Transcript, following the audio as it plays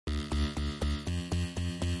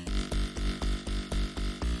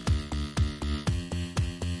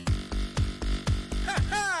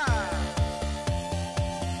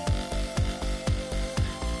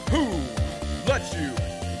let you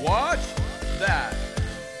watch that?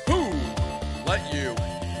 Who let you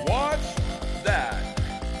watch that?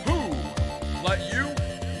 Who let you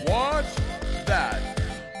watch that?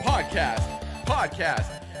 Podcast,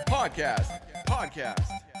 podcast, podcast, podcast.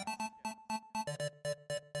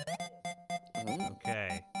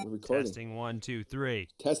 Okay. We're recording. Testing 1, 2, 3.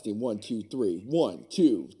 Testing 1, 2, 3. 1,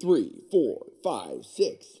 2, 3, 4, 5,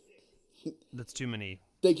 6. That's too many.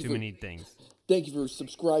 Thank you many things. Thank you for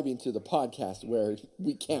subscribing to the podcast where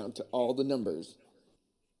we count all the numbers.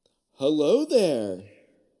 Hello there.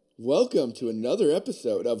 Welcome to another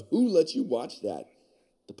episode of Who Let You Watch That?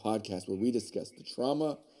 The podcast where we discuss the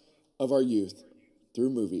trauma of our youth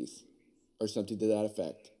through movies or something to that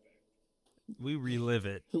effect. We relive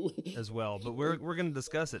it as well, but we're going to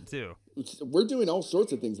discuss it too. We're doing all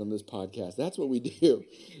sorts of things on this podcast. That's what we do.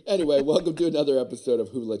 Anyway, welcome to another episode of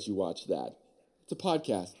Who Let You Watch That? It's a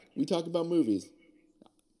podcast. We talk about movies.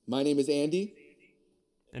 My name is Andy.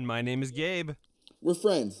 And my name is Gabe. We're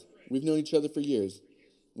friends. We've known each other for years.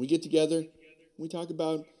 We get together. We talk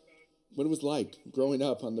about what it was like growing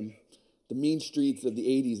up on the mean streets of the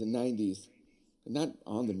 80s and 90s. Not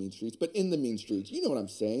on the mean streets, but in the mean streets. You know what I'm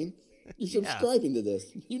saying. You're subscribing to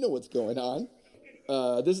this. You know what's going on.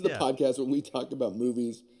 This is the podcast where we talk about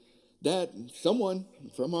movies that someone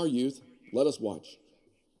from our youth let us watch.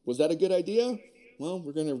 Was that a good idea? Well,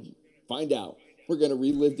 we're going to find out. We're going to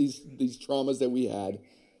relive these traumas that we had,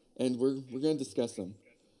 and we're going to discuss them.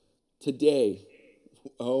 Today,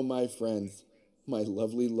 oh, my friends, my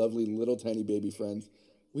lovely, lovely little tiny baby friends,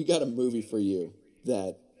 we got a movie for you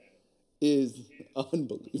that is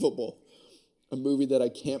unbelievable. A movie that I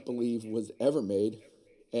can't believe was ever made,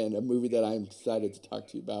 and a movie that I'm excited to talk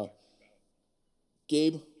to you about.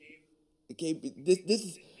 Gabe, this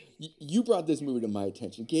is, you brought this movie to my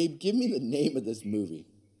attention. Gabe, give me the name of this movie.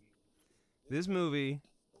 This movie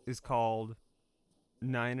is called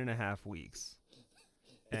 9.5 Weeks.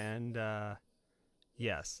 And,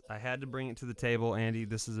 yes, I had to bring it to the table, Andy.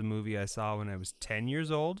 This is a movie I saw when I was 10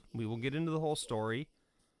 years old. We will get into the whole story,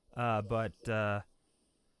 but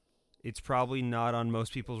it's probably not on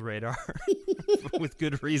most people's radar with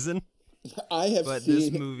good reason.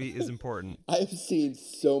 This movie is important. I have seen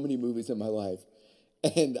so many movies in my life,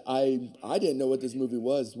 and I didn't know what this movie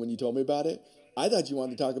was when you told me about it. I thought you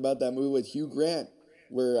wanted to talk about that movie with Hugh Grant,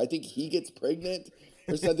 where I think he gets pregnant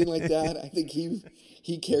or something like that. I think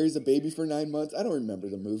he carries a baby for 9 months. I don't remember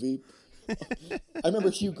the movie. I remember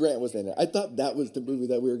Hugh Grant was in it. I thought that was the movie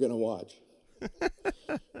that we were going to watch.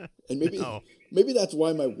 And maybe that's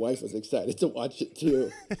why my wife was excited to watch it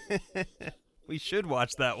too. We should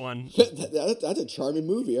watch that one. That's a charming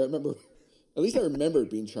movie. I remember it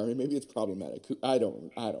being charming. Maybe it's problematic. I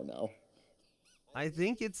don't know. I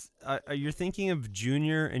think it's you're thinking of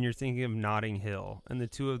Junior and you're thinking of Notting Hill, and the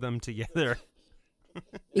two of them together.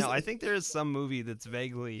 No, I think there is some movie that's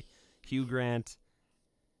vaguely Hugh Grant.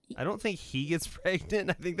 I don't think he gets pregnant.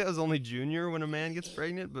 I think that was only Junior when a man gets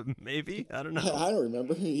pregnant, but maybe. I don't know. I don't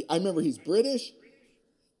remember. I remember he's British.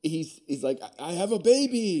 He's like, I have a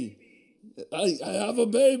baby. I have a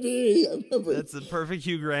baby. I remember. That's the perfect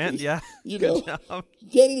Hugh Grant, yeah. Good job.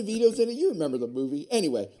 Danny DeVito's in it. You remember the movie.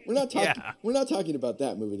 Anyway, we're not talking about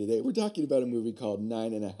that movie today. We're talking about a movie called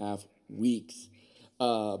 9.5 Weeks.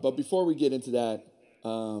 But before we get into that,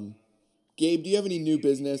 Gabe, do you have any new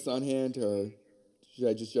business on hand, or should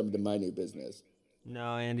I just jump into my new business?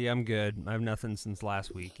 No, Andy, I'm good. I have nothing since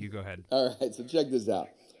last week. You go ahead. All right, so check this out.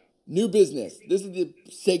 New business. This is the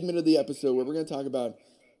segment of the episode where we're going to talk about,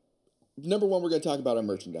 number one, we're going to talk about our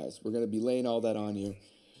merchandise. We're going to be laying all that on you.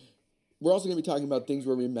 We're also going to be talking about things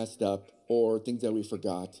where we messed up or things that we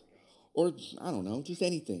forgot or, I don't know, just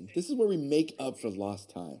anything. This is where we make up for lost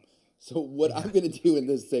time. So what I'm going to do in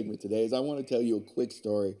this segment today is I want to tell you a quick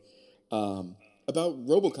story about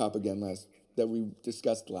RoboCop again that we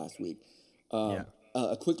discussed last week. A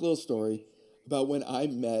quick little story about when I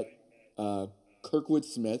met Kirkwood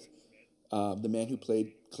Smith, the man who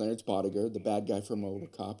played Clarence Bodiger, the bad guy from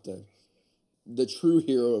RoboCop, the true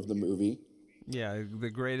hero of the movie. Yeah, the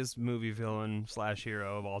greatest movie villain /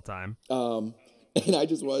 hero of all time. And I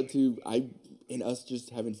just wanted to, in us just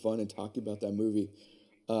having fun and talking about that movie,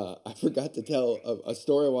 I forgot to tell a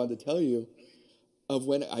story I wanted to tell you of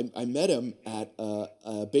when I met him at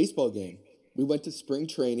a baseball game. We went to spring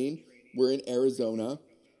training. We're in Arizona,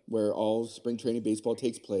 where all spring training baseball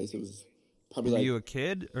takes place. It was probably Were you a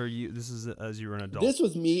kid, or this is as you were an adult? This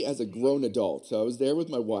was me as a grown adult. So I was there with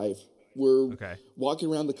my wife. We're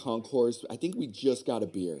walking around the concourse. I think we just got a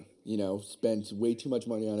beer, spent way too much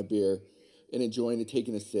money on a beer and enjoying it,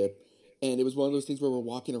 taking a sip. And it was one of those things where we're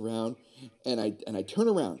walking around, and I turn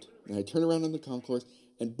around on the concourse,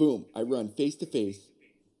 and boom, I run face to face,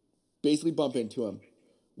 basically bump into him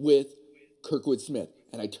with Kirkwood Smith.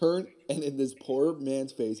 And I turn, and in this poor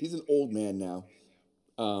man's face, he's an old man now.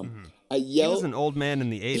 I yell. He was an old man in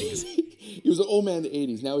the 80s. He was an old man in the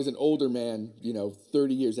 80s. Now he's an older man,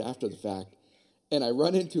 30 years after the fact. And I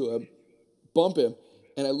run into him, bump him,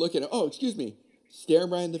 and I look at him. Oh, excuse me. Stare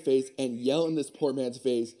him right in the face and yell in this poor man's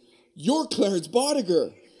face, "You're Clarence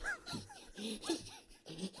Bodiger!"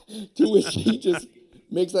 To which he just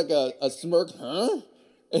makes like a smirk, huh?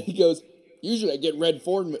 And he goes, "Usually I get red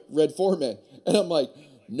foreman." And I'm like,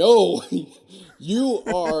 "No, you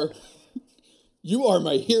are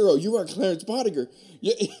my hero. You are Clarence Bodiger.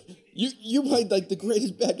 You played like the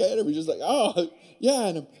greatest bad guy ever." He's just like, "Oh, yeah."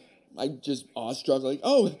 And I just awestruck, like,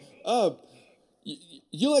 "Oh,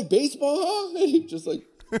 you like baseball, huh?" And he just like,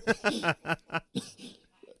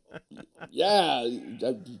 "Yeah,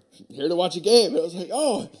 I'm here to watch a game." And I was like,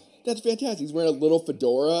 "Oh, that's fantastic." He's wearing a little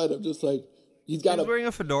fedora, and I'm just like, he's wearing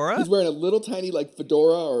a fedora? He's wearing a little tiny like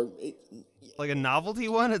fedora like a novelty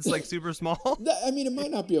one? It's like super small? I mean, it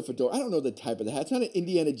might not be a fedora. I don't know the type of the hat. It's not an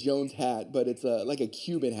Indiana Jones hat, but it's like a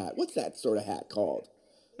Cuban hat. What's that sort of hat called?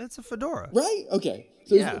 It's a fedora. Right? Okay.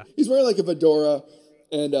 So yeah. he's wearing like a fedora,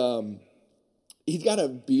 and he's got a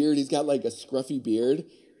beard. He's got like a scruffy beard.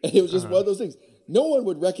 And it was just one of those things. No one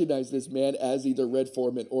would recognize this man as either Red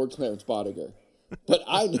Foreman or Clarence Bodiger. But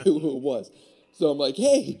I knew who it was. So I'm like,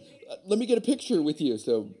 "Hey, let me get a picture with you."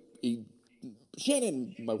 So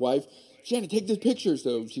Shannon, my wife, "Shannon, take this picture."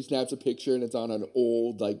 So she snaps a picture, and it's on an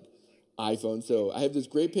old like iPhone. So I have this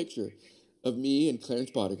great picture of me and Clarence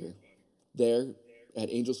Bodiger there at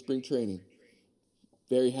Angel Spring Training.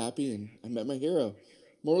 Very happy, and I met my hero.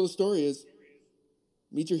 Moral of the story is,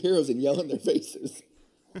 meet your heroes and yell in their faces.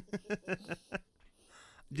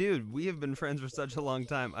 Dude, we have been friends for such a long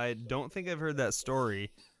time. I don't think I've heard that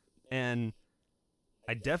story, and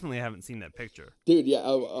I definitely haven't seen that picture. Dude, yeah,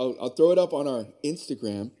 I'll throw it up on our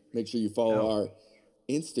Instagram. Make sure you follow our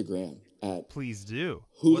Instagram at. Please do.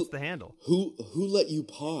 What's the handle? Who let you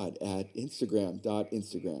pod at Instagram.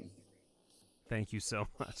 Thank you so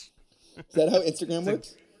much. Is that how Instagram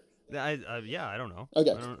works? Yeah, I don't know.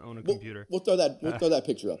 Okay. I don't own a computer. We'll throw that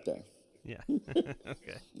picture up there. Yeah.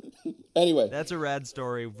 Okay. Anyway. That's a rad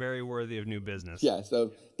story, very worthy of new business. Yeah,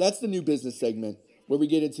 so that's the new business segment where we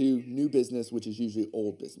get into new business, which is usually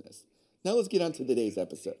old business. Now let's get on to today's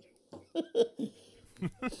episode.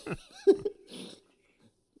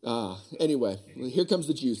 Anyway, here comes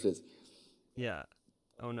the juices. Yeah.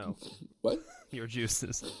 Oh, no. What? Your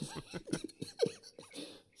juices.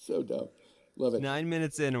 So dumb. Love it. 9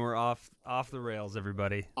 minutes in and we're off the rails,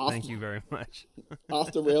 everybody. Thank you very much.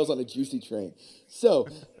 Off the rails on a juicy train. So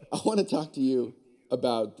I want to talk to you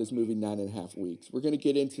about this movie, 9.5 Weeks. We're going to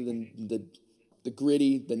get into the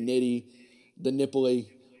gritty, the nitty, the nipply,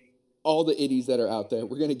 all the itties that are out there.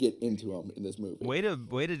 We're going to get into them in this movie. Way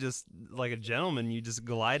to just, like a gentleman, you just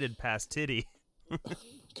glided past titty.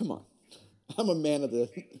 Come on. I'm a man of the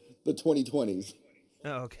 2020s.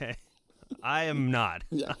 Oh, okay. I am not.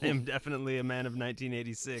 Yeah. I am definitely a man of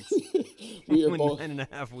 1986. We are when both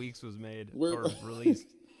 9.5 Weeks was made or released.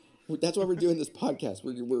 That's why we're doing this podcast.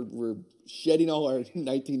 We're shedding all our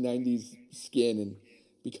 1990s skin and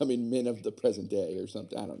becoming men of the present day or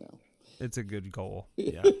something. I don't know. It's a good goal.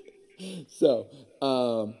 Yeah. So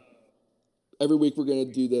every week we're going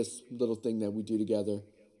to do this little thing that we do together.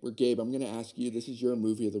 Where Gabe, I'm going to ask you. This is your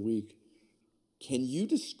movie of the week. Can you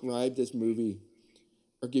describe this movie?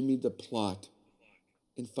 Or give me the plot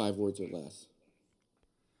in 5 words or less.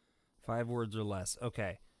 5 words or less.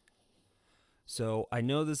 Okay. So I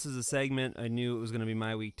know this is a segment. I knew it was going to be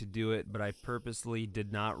my week to do it, but I purposely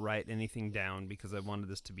did not write anything down because I wanted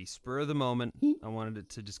this to be spur of the moment. I wanted it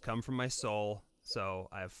to just come from my soul. So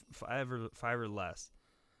I have 5 or less.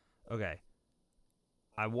 Okay.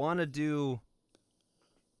 I want to do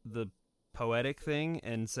the poetic thing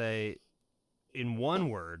and say, in one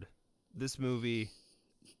word, this movie...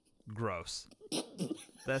 gross.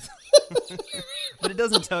 That's but it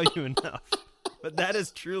doesn't tell you enough. But that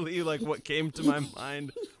is truly like what came to my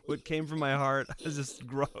mind, what came from my heart. Is just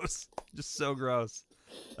gross, just so gross.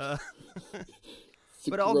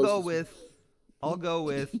 But I'll go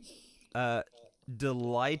with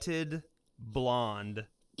delighted blonde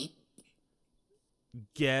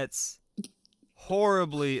gets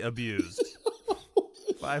horribly abused.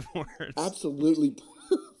 5 words. Absolutely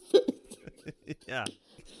perfect. Yeah.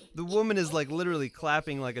 The woman is like literally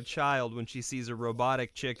clapping like a child when she sees a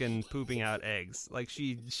robotic chicken pooping out eggs. Like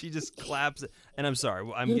she just claps. And I'm sorry,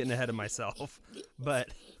 I'm getting ahead of myself. But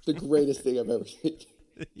the greatest thing I've ever seen.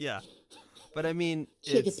 Yeah. But I mean,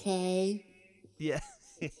 chicken pie. Yeah.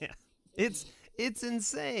 Yeah. It's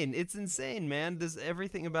insane. It's insane, man.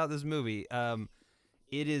 Everything about this movie.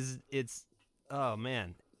 It's oh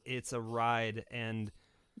man, it's a ride, and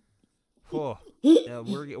we're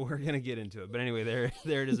gonna get into it. But anyway, there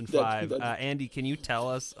it is in 5. Andy, can you tell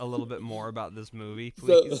us a little bit more about this movie,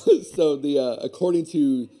 please? So the according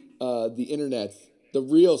to the internet, the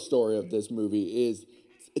real story of this movie is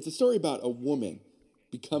it's a story about a woman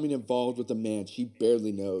becoming involved with a man she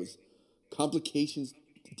barely knows. Complications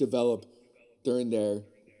develop during their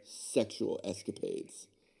sexual escapades.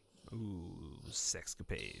 Ooh,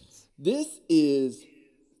 sexcapades. This is,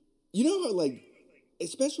 you know how, like,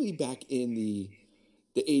 especially back in the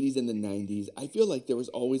 80s and the 90s, I feel like there was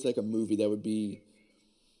always like a movie that would be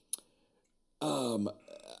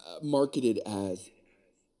marketed as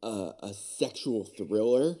a sexual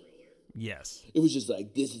thriller. Yes. It was just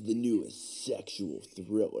like, this is the newest sexual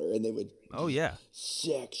thriller. And they would... Oh, yeah.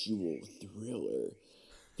 Sexual thriller.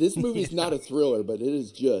 This movie's not a thriller, but it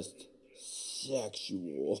is just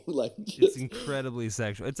sexual. It's incredibly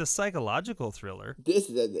sexual. It's a psychological thriller. This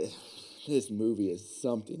movie is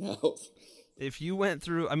something else. If you went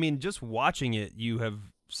through... I mean, just watching it, you have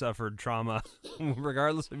suffered trauma,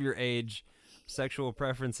 regardless of your age, sexual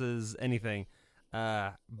preferences, anything.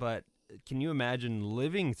 But... Can you imagine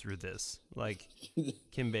living through this like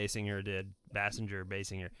Kim Basinger did?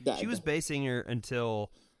 Basinger. She was Basinger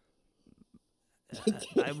until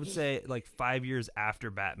I would say like 5 years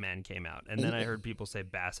after Batman came out. And then I heard people say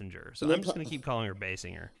Basinger. So I'm just going to keep calling her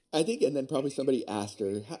Basinger. I think, and then probably somebody asked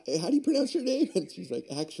her, how do you pronounce your name? And she's like,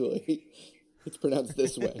 actually, it's pronounced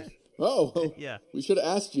this way. Oh, yeah. We should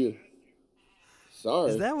have asked you.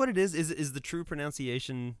 Sorry. Is that what it is? Is the true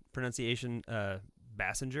pronunciation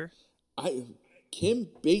Basinger? Kim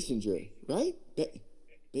Basinger, right?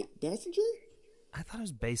 Basinger? I thought it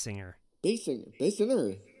was Basinger.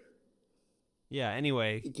 Basinger. Yeah,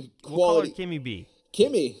 anyway. We'll call her Kimmy B.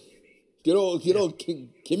 Kimmy. Good old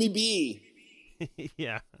Kimmy B.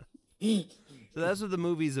 Yeah. So that's what the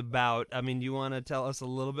movie's about. I mean, do you want to tell us a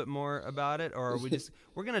little bit more about it, or are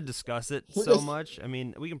we're going to discuss it much? I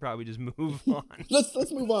mean, we can probably just move on.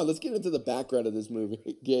 Let's move on. Let's get into the background of this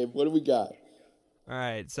movie. Gabe, what do we got? All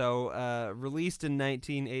right, so released in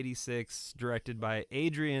 1986, directed by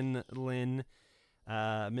Adrian Lyne.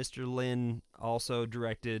 Mr. Lyne also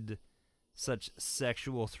directed such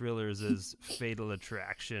sexual thrillers as Fatal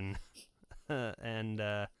Attraction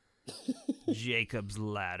and Jacob's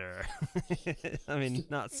Ladder. I mean,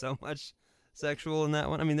 not so much sexual in that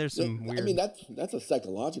one. I mean, there's some weird... I mean, that's a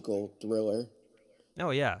psychological thriller.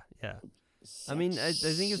 Oh, yeah. I mean, I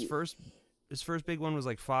think his first big one was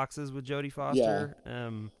like Foxes with Jodie Foster. Yeah.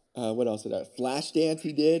 What else did Flashdance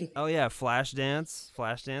he did? Oh yeah, Flashdance.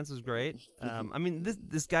 Flashdance was great. I mean,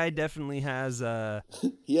 this guy definitely has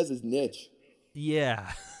he has his niche.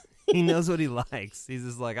 Yeah, he knows what he likes. He's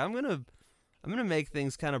just like, I'm gonna make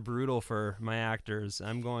things kind of brutal for my actors.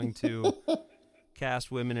 I'm going to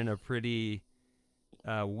cast women in a pretty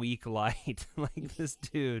weak light. Like, this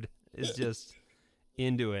dude is just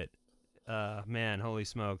into it. Man, holy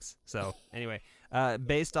smokes. So anyway,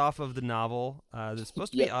 based off of the novel, that's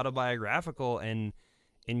supposed to be autobiographical and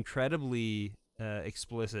incredibly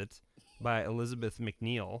explicit, by Elizabeth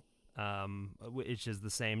McNeil, which is the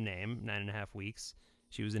same name, 9.5 Weeks.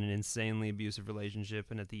 She was in an insanely abusive relationship,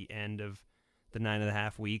 and at the end of the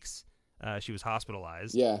 9.5 weeks, she was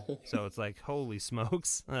hospitalized. Yeah. So it's like, holy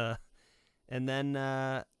smokes. And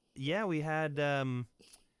then, we had...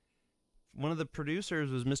 one of the producers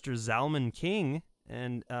was Mr. Zalman King,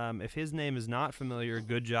 and if his name is not familiar,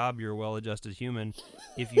 good job, you're a well-adjusted human.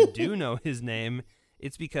 If you do know his name,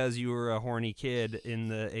 it's because you were a horny kid in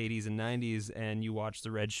the 80s and 90s, and you watched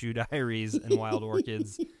the Red Shoe Diaries and Wild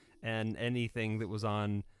Orchids and anything that was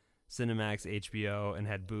on Cinemax, HBO, and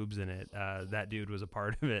had boobs in it. That dude was a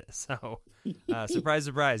part of it. So, surprise,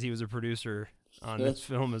 surprise, he was a producer on this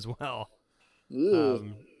film as well.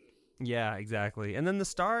 Yeah, exactly. And then the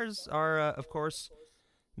stars are, of course,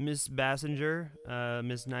 Miss Basinger,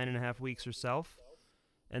 Miss 9.5 Weeks herself,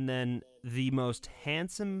 and then the most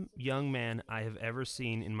handsome young man I have ever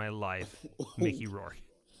seen in my life, Mickey Rourke.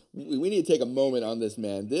 We need to take a moment on this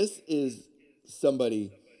man. This is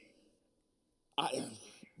somebody...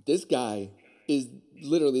 this guy is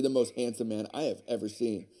literally the most handsome man I have ever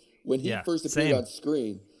seen. When he first appeared on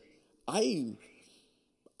screen, I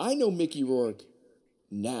know Mickey Rourke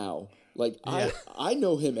now. Like, I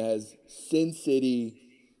know him as Sin City,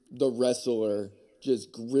 the wrestler,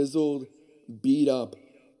 just grizzled, beat up,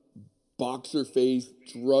 boxer face,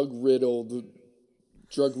 drug-ridden,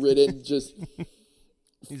 just...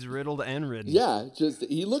 He's riddled and ridden. Yeah, just,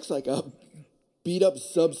 he looks like a beat-up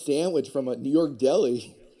sub sandwich from a New York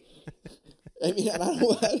deli. I mean, and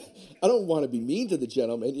I don't want to be mean to the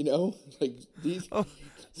gentleman, you know, like these. Oh,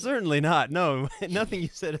 certainly not. No, nothing you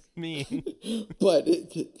said is mean. But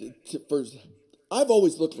first, I've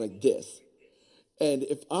always looked like this. And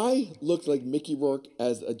if I looked like Mickey Rourke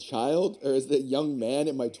as a child or as a young man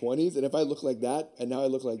in my 20s, and if I look like that and now I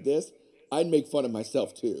look like this, I'd make fun of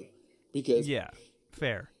myself too. Because Yeah,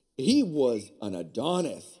 fair. he was an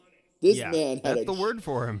Adonis. This Yeah, man had that's the word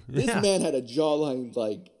for him. This Yeah. man had a jawline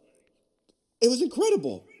like it was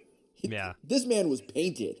incredible. Yeah. This man was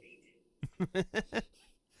painted.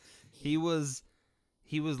 He was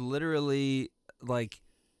literally like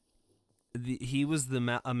he was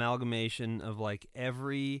the amalgamation of like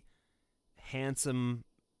every handsome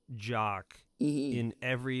jock in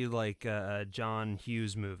every like John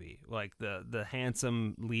Hughes movie, like the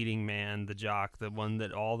handsome leading man, the jock, the one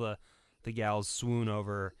that all the gals swoon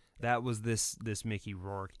over. That was this Mickey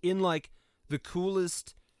Rourke in like the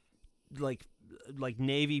coolest like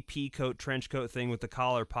navy pea coat trench coat thing with the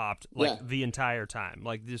collar popped like the entire time,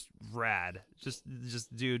 like just rad, just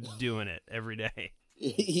dude doing it every day.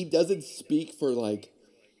 He doesn't speak for like,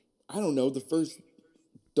 I don't know, the first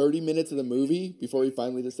 30 minutes of the movie before he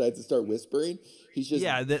finally decides to start whispering. He's just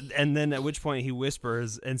and then at which point he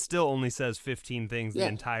whispers and still only says 15 things the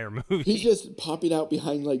entire movie. He's just popping out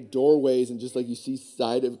behind like doorways and just like you see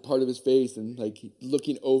part of his face and like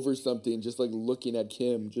looking over something, just like looking at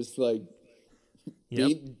Kim, just like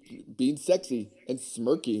being sexy and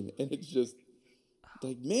smirking, and it's just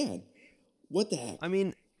like, man, what the heck? I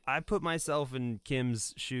mean, I put myself in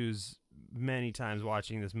Kim's shoes many times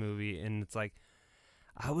watching this movie, and it's like,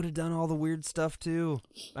 I would have done all the weird stuff too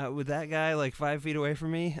with that guy like 5 feet away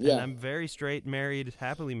from me. Yeah. And I'm very straight, married,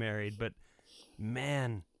 happily married, but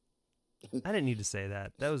man, I didn't need to say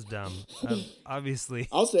that. That was dumb. Obviously.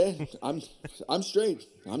 I'll say I'm straight.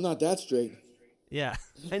 I'm not that straight. Yeah,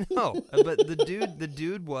 I know. But the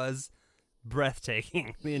dude was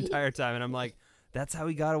breathtaking the entire time, and I'm like, that's how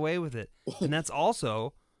he got away with it. And that's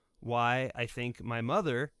also why I think my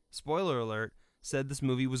mother, spoiler alert, said this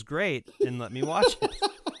movie was great and let me watch it.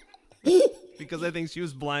 Because I think she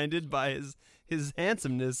was blinded by his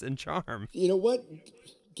handsomeness and charm. You know what,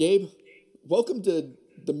 Gabe? Welcome to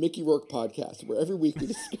the Mickey Rourke podcast, where every week we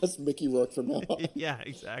discuss Mickey Rourke from now on. Yeah,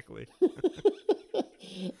 exactly.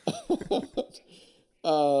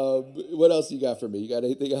 What else you got for me? You got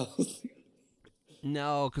anything else?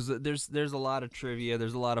 No, because there's a lot of trivia,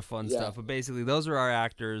 there's a lot of fun stuff. But basically, those are our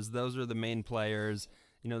actors. Those are the main players.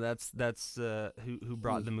 You know, that's who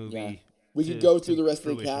brought the movie. Yeah. We could go through the rest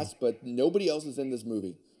of the cast, but nobody else is in this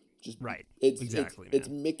movie. Just right. Exactly. It's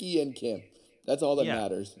Mickey and Kim. That's all that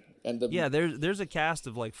matters. And there's a cast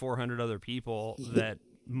of like 400 other people that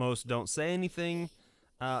most don't say anything.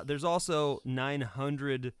 There's also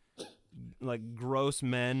 900 like gross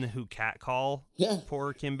men who catcall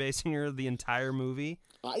poor Kim Basinger the entire movie.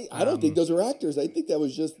 I don't think those are actors. I think that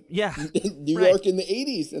was just New right. York in the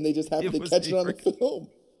 80s, and they just happened to catch it on the film.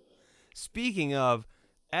 Speaking of,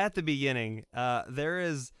 at the beginning, there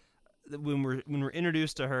is when we're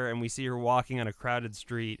introduced to her and we see her walking on a crowded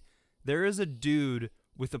street, there is a dude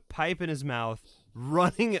with a pipe in his mouth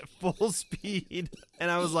running at full speed,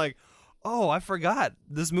 and I was like, oh, I forgot.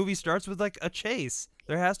 This movie starts with like a chase.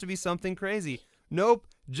 There has to be something crazy. Nope,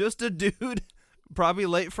 just a dude, probably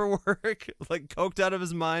late for work, like coked out of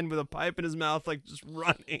his mind with a pipe in his mouth, like just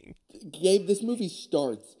running. Gabe, this movie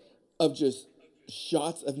starts of just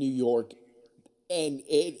shots of New York, and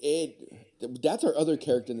that's our other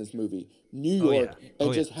character in this movie, New York,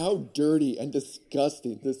 and just how dirty and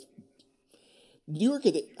disgusting this New York.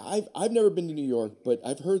 I've never been to New York, but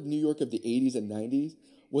I've heard New York of the 80s and 90s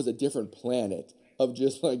was a different planet of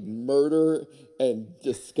just like murder and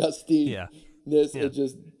disgustingness and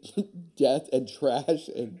just death and trash,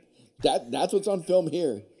 and that's what's on film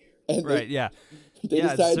here. And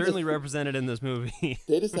it's certainly represented in this movie.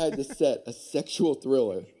 They decided to set a sexual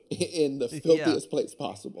thriller in the filthiest place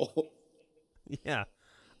possible. Yeah,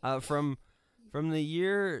 from the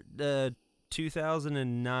year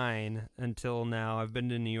 2009 until now, I've been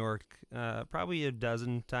to New York probably a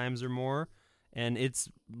dozen times or more. And it's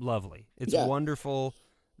lovely. It's wonderful.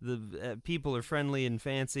 The people are friendly and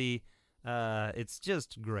fancy. It's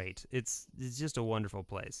just great. It's just a wonderful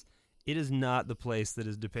place. It is not the place that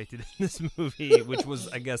is depicted in this movie, which was,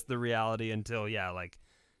 I guess, the reality until like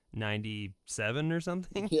 97 or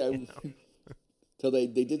something. Yeah, till they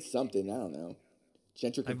did something. I don't know.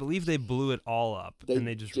 I believe they blew it all up and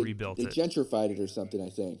they just rebuilt it. They gentrified it or something. I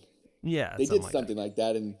think. Yeah, they did something like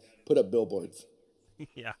that and put up billboards.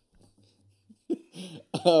 Yeah.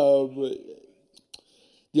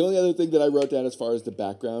 The only other thing that I wrote down as far as the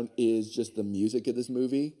background is just the music of this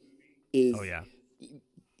movie. is Oh yeah.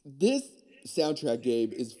 this soundtrack,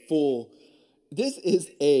 Gabe, is full. This is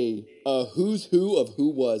a who's who of who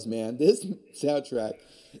was, man. This soundtrack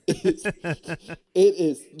is it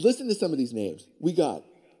is. Listen to some of these names. We got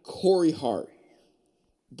Corey Hart,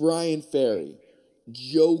 Brian Ferry,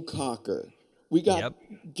 Joe Cocker. We got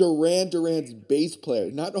Duran Duran's bass player,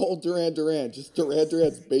 not old Duran Duran, just Duran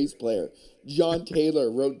Duran's bass player. John Taylor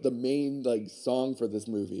wrote the main song for this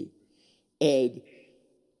movie, and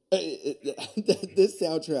this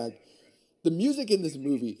soundtrack, the music in this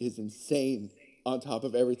movie is insane. On top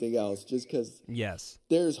of everything else, just because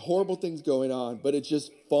there's horrible things going on, but it's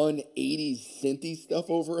just fun 80s synthy stuff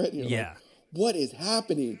over it. Like, what is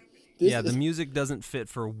happening? The music doesn't fit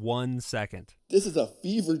for 1 second. This is a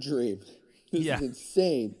fever dream. This is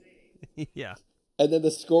insane. Yeah. And then the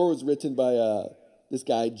score was written by this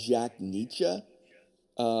guy, Jack Nietzsche.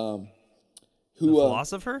 The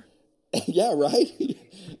philosopher? Yeah, right?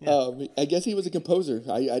 I guess he was a composer.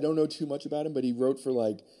 I don't know too much about him, but he wrote for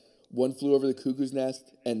One Flew Over the Cuckoo's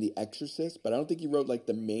Nest and The Exorcist, but I don't think he wrote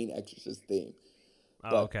the main Exorcist theme.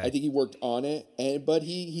 But okay. I think he worked on it, but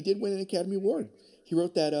he did win an Academy Award. He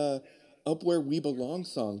wrote that "Up Where We Belong"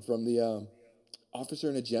 song from the Officer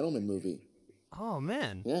and a Gentleman movie. Oh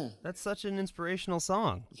man, yeah, that's such an inspirational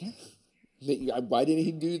song. Yeah, why didn't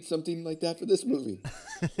he do something like that for this movie?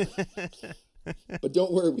 But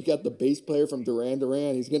don't worry, we got the bass player from Duran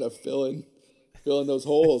Duran. He's gonna fill in those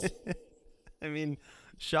holes. I mean,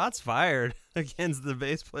 shots fired against the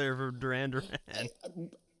bass player for Duran Duran.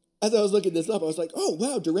 As I was looking this up, I was like, "Oh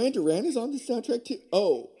wow, Duran Duran is on this soundtrack too."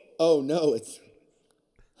 Oh no,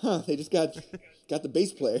 they just got the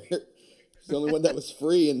bass player. It's the only one that was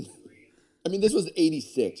free, and I mean, this was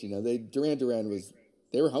 '86. Duran Duran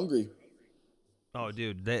they were hungry. Oh,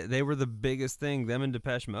 dude, they were the biggest thing. Them and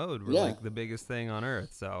Depeche Mode were the biggest thing on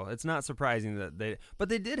earth. So it's not surprising that but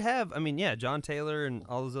they did have. I mean, John Taylor and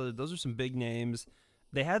all those are some big names.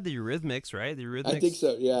 They had the Eurythmics, right? The Eurythmics, I think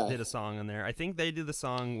so, yeah. Did a song on there. I think they did the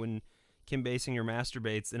song when Kim Basinger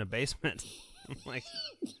masturbates in a basement.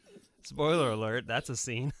 Spoiler alert, that's a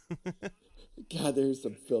scene. God, there's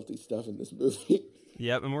some filthy stuff in this movie.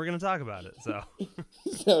 Yep, and we're going to talk about it, so.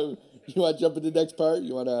 So, you want to jump into the next part?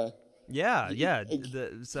 You want to... Yeah.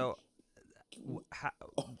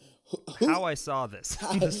 How I saw this,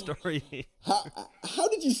 the story. How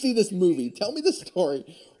did you see this movie? Tell me the story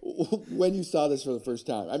when you saw this for the first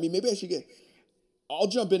time. I mean, maybe I should I'll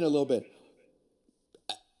jump in a little bit.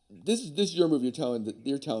 This is your movie.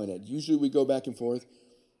 You're telling it. Usually we go back and forth.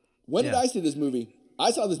 When did I see this movie?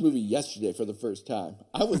 I saw this movie yesterday for the first time.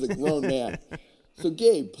 I was a grown man. So,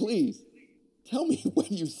 Gabe, please tell me when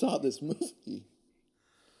you saw this movie.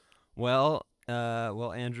 Well,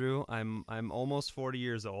 Andrew, I'm almost 40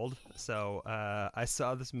 years old, so I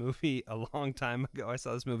saw this movie a long time ago. I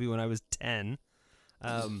saw this movie when I was 10,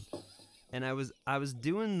 and I was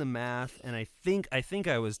doing the math, and I think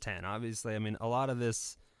I was 10. Obviously, I mean, a lot of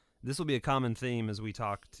this will be a common theme as we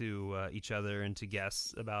talk to each other and to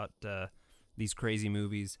guests about these crazy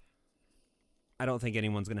movies. I don't think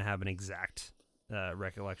anyone's going to have an exact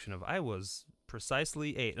recollection of I was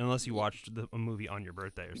precisely 8, unless you watched a movie on your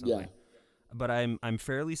birthday or something. Yeah. But I'm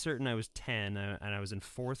fairly certain I was 10, and I was in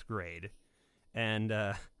 4th grade. And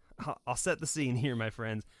I'll set the scene here, my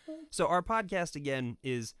friends. So our podcast, again,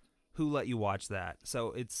 is Who Let You Watch That?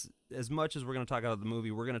 So it's, as much as we're going to talk about the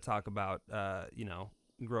movie, we're going to talk about,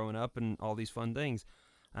 growing up and all these fun things.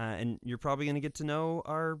 And you're probably going to get to know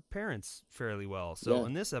our parents fairly well. So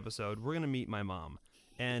in this episode, we're going to meet my mom.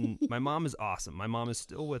 And my mom is awesome. My mom is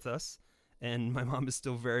still with us. And my mom is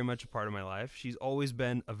still very much a part of my life. She's always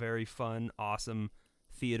been a very fun, awesome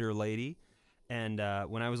theater lady. And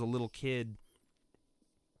when I was a little kid,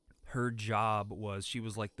 her job was, she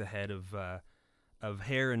was like the head of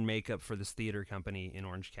hair and makeup for this theater company in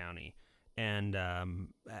Orange County. And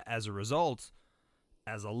as a result,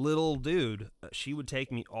 as a little dude, she would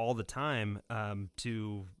take me all the time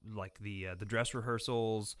to like the dress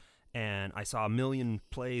rehearsals. And I saw a million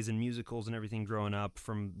plays and musicals and everything growing up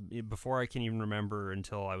from before I can even remember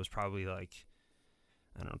until I was probably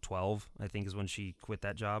 12, I think is when she quit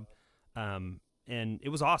that job. And it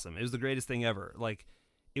was awesome. It was the greatest thing ever.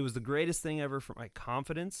 It was the greatest thing ever for my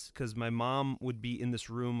confidence, because my mom would be in this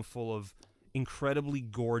room full of incredibly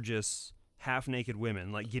gorgeous, half-naked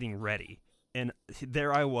women, getting ready. And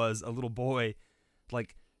there I was, a little boy,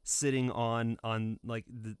 sitting on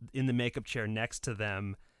in the makeup chair next to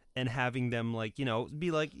them, and having them be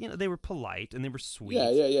they were polite and they were sweet.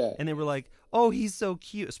 Yeah. And they were like, "Oh, he's so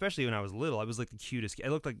cute." Especially when I was little, I was the cutest kid. I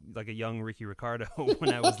looked like a young Ricky Ricardo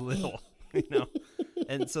when I was little,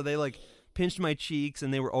 And so they pinched my cheeks,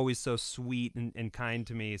 and they were always so sweet and kind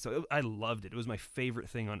to me. So I loved it. It was my favorite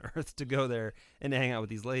thing on earth to go there and to hang out with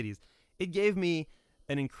these ladies. It gave me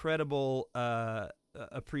an incredible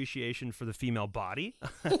appreciation for the female body.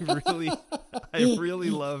 I really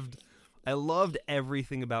loved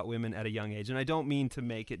everything about women at a young age, and I don't mean to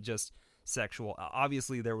make it just sexual.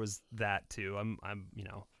 Obviously, there was that too.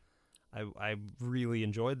 I really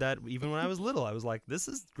enjoyed that. Even when I was little, I was like, "This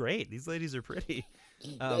is great. These ladies are pretty."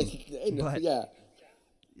 But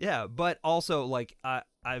yeah. But also, like,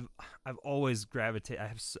 I've always gravitated.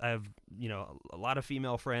 I have a lot of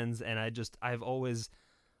female friends, and I've always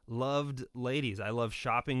loved ladies. I love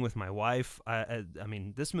shopping with my wife. I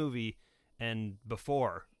mean, this movie and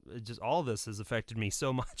before, just all this has affected me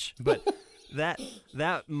so much. But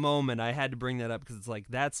that moment, I had to bring that up because it's like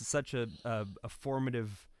that's such a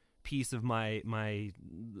formative piece of my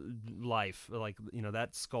life. Like,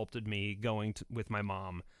 that sculpted me going with my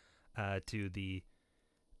mom to the.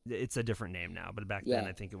 It's a different name now, but back then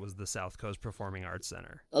I think it was the South Coast Performing Arts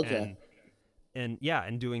Center. Okay. And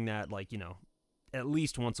doing that, like, at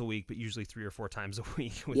least once a week, but usually 3 or 4 times a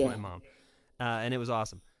week with my mom. And it was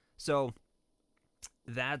awesome. So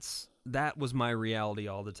that was my reality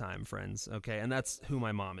all the time, friends. Okay. And that's who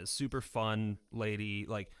my mom is. Super fun lady,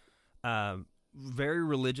 like, very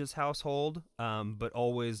religious household. But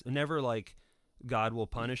always never like God will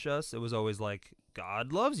punish us. It was always like,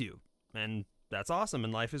 God loves you. And that's awesome.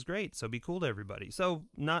 And life is great. So be cool to everybody. So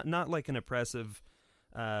not like an oppressive,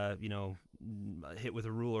 hit with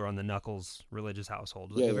a ruler on the knuckles religious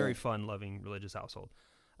household. Like a very fun, loving religious household.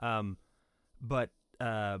 But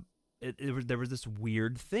there was this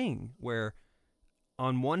weird thing where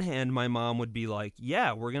on one hand, my mom would be like,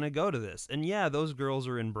 yeah, we're going to go to this. And yeah, those girls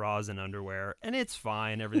are in bras and underwear and it's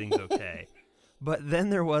fine. Everything's okay. But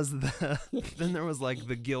then there was like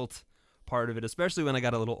the guilt part of it, especially when I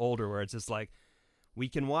got a little older, where it's just like, we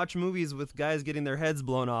can watch movies with guys getting their heads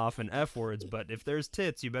blown off and F words, but if there's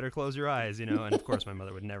tits, you better close your eyes, And of course, my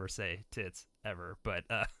mother would never say tits ever, but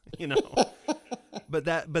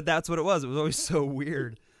but that's what it was. It was always so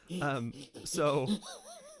weird. So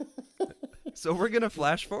we're gonna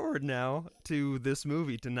flash forward now to this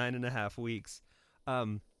movie, to 9.5 weeks.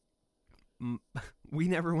 We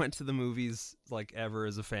never went to the movies like ever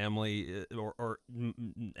as a family, or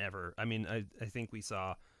ever. I mean, I think we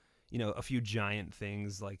saw, a few giant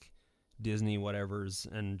things like Disney whatevers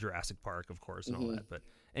and Jurassic Park, of course, and all that. But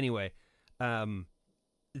anyway,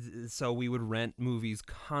 so we would rent movies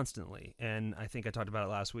constantly. And I think I talked about it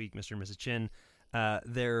last week, Mr. and Mrs. Chin.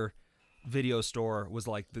 Their video store was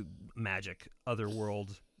like the magic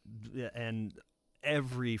otherworld. And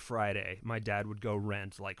every Friday, my dad would go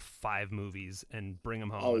rent like 5 movies and bring them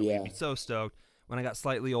home. Oh, yeah. We'd be so stoked. When I got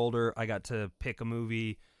slightly older, I got to pick a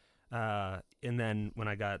movie. And then when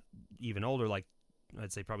I got even older, like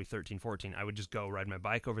I'd say probably 13, 14, I would just go ride my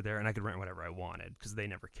bike over there and I could rent whatever I wanted because they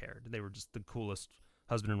never cared. They were just the coolest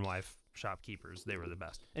husband and wife shopkeepers. They were the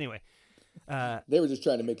best. Anyway. They were just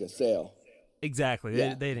trying to make a sale. Exactly.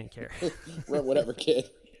 Yeah. They didn't care. Rent whatever, kid.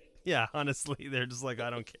 Yeah, honestly, they're just like,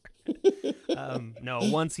 I don't care. No,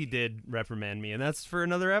 once he did reprimand me, and that's for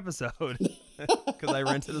another episode, because I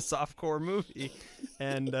rented a softcore movie,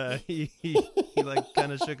 and he like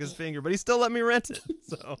kind of shook his finger, but he still let me rent it.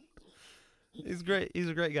 So he's great. He's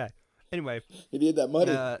a great guy. Anyway, he needed that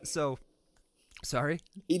money. Sorry.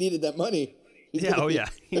 He needed that money. Yeah.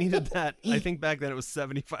 He needed that. I think back then it was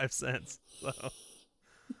 75 cents.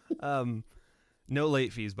 So, no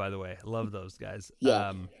late fees, by the way. Love those guys.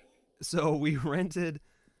 Yeah. So we rented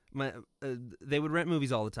they would rent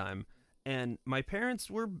movies all the time, and my parents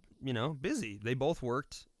were, busy. They both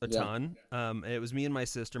worked a ton. It was me and my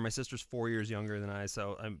sister. My sister's 4 years younger than I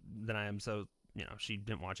am. So, she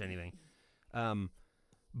didn't watch anything.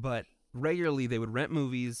 But regularly they would rent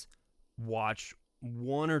movies, watch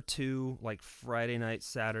 1 or 2 like Friday night,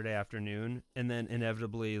 Saturday afternoon, and then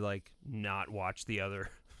inevitably like not watch the other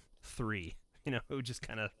 3. It would just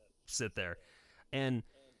kind of sit there. And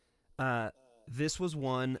this was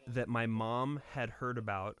one that my mom had heard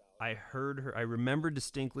about. I remember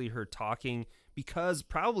distinctly her talking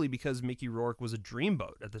probably because Mickey Rourke was a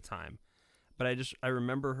dreamboat at the time. But I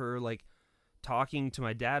remember her like talking to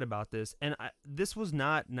my dad about this. And this was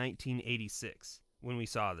not 1986 when we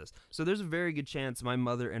saw this. So there's a very good chance my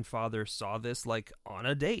mother and father saw this like on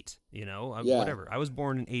a date, whatever. I was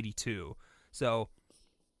born in 82. So,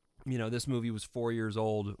 this movie was 4 years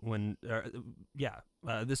old when, I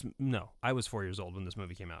was 4 years old when this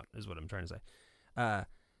movie came out, is what I'm trying to say.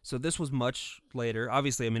 So this was much later.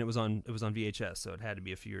 Obviously, I mean, it was on VHS, so it had to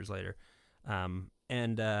be a few years later.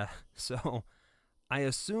 So I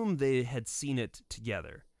assume they had seen it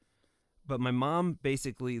together. But my mom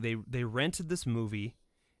basically, they rented this movie,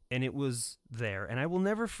 and it was there. And I will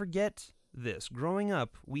never forget this. Growing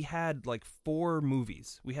up, we had like 4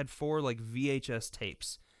 movies. We had 4 like VHS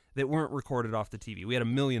tapes that weren't recorded off the TV. We had a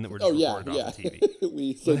million that were just recorded off the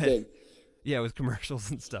TV. Same thing. Yeah, with commercials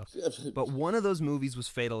and stuff. But one of those movies was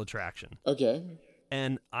Fatal Attraction. Okay.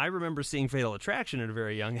 And I remember seeing Fatal Attraction at a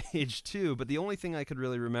very young age, too. But the only thing I could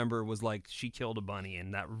really remember was, like, she killed a bunny,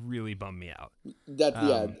 and that really bummed me out. That's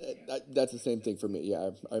the same thing for me.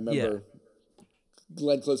 Yeah, I remember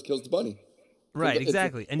Glenn Close kills the bunny. Right,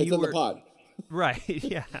 exactly. It's in the pot. Right,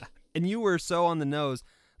 yeah. And you were so on the nose.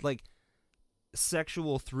 Like,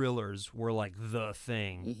 sexual thrillers were, like, the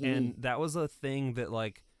thing. Mm-hmm. And that was a thing that,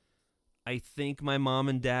 like, I think my mom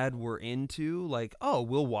and dad were into, like, oh,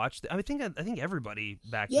 we'll watch. I think everybody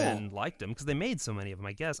back then liked them because they made so many of them.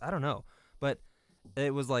 I guess I don't know, but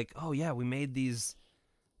it was like, oh yeah, we made these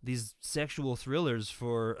sexual thrillers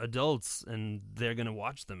for adults, and they're gonna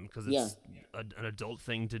watch them because it's an adult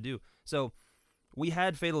thing to do. So we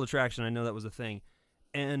had Fatal Attraction. I know that was a thing,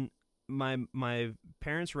 and my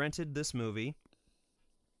parents rented this movie.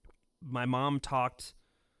 My mom talked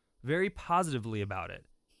very positively about it.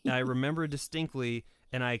 And I remember distinctly,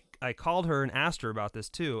 and I called her and asked her about this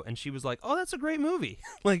too, and she was like, oh, that's a great movie.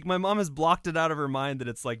 Like, my mom has blocked it out of her mind that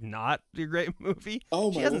it's, like, not a great movie.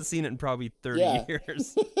 She hasn't seen it in probably 30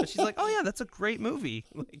 years. But she's like, oh, yeah, that's a great movie.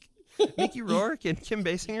 Like, Mickey Rourke and Kim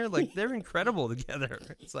Basinger, like, they're incredible together.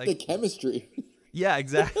 It's like... the chemistry. Yeah,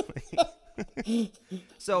 exactly.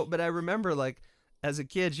 So, but I remember, like, as a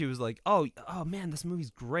kid, she was like, oh, man, this movie's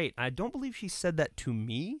great. I don't believe she said that to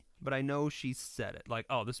me, but I know she said it. Like,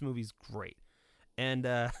 oh, this movie's great.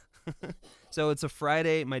 And so it's a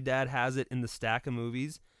Friday. My dad has it in the stack of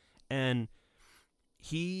movies. And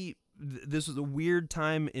this was a weird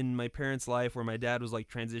time in my parents' life where my dad was, like,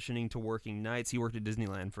 transitioning to working nights. He worked at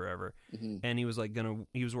Disneyland forever. Mm-hmm. And he was, like,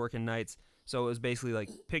 he was working nights. So it was basically, like,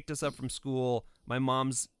 picked us up from school. My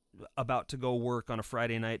mom's about to go work on a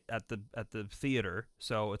Friday night at the theater.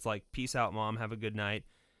 So it's like, peace out, Mom. Have a good night.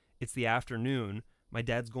 It's the afternoon. My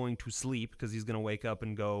dad's going to sleep because he's going to wake up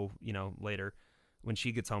and go, later. When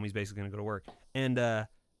she gets home, he's basically going to go to work. And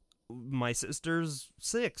my sister's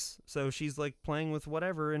 6, so she's, like, playing with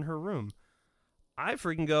whatever in her room. I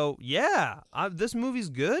freaking go, yeah, this movie's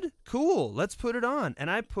good? Cool, let's put it on. And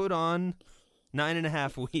I put on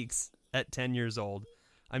 9.5 Weeks at 10 years old.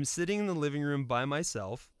 I'm sitting in the living room by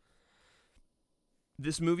myself.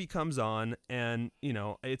 This movie comes on, and,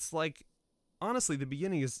 it's like, honestly, the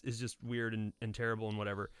beginning is just weird and terrible and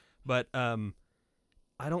whatever. But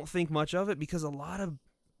I don't think much of it because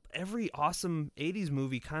every awesome 80s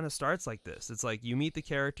movie kind of starts like this. It's like you meet the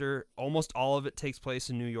character. Almost all of it takes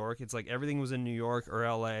place in New York. It's like everything was in New York or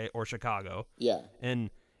LA or Chicago. Yeah.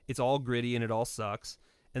 And it's all gritty and it all sucks.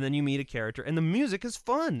 And then you meet a character and the music is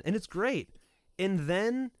fun and it's great. And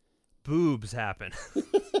then boobs happen.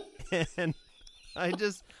 And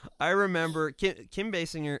I remember Kim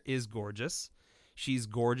Basinger is gorgeous. She's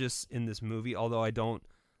gorgeous in this movie, although I don't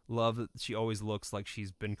love that she always looks like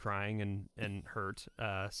she's been crying and hurt.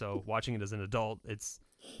 So watching it as an adult, it's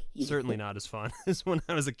certainly not as fun as when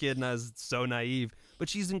I was a kid and I was so naive. But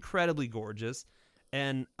she's incredibly gorgeous,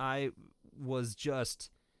 and I was just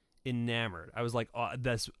enamored. I was like, oh,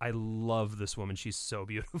 I love this woman. She's so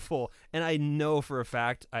beautiful. And I know for a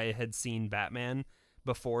fact I had seen Batman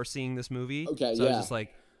before seeing this movie. Okay, so I was just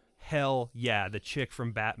like, hell yeah, the chick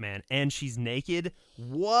from Batman, and she's naked?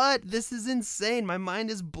 What? This is insane. My mind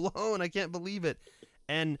is blown. I can't believe it.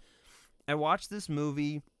 And I watched this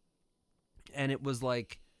movie, and it was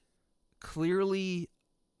like, clearly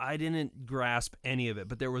I didn't grasp any of it,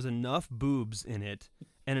 but there was enough boobs in it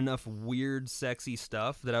and enough weird, sexy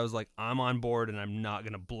stuff that I was like, I'm on board, and I'm not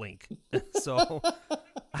going to blink. So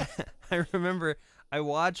I remember I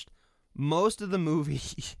watched most of the movie,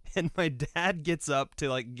 and my dad gets up to,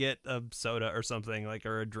 like, get a soda or something, like,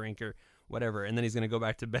 or a drink or whatever, and then he's gonna go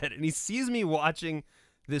back to bed, and he sees me watching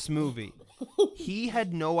this movie. He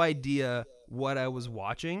had no idea what I was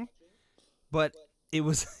watching, but it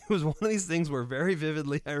was one of these things where very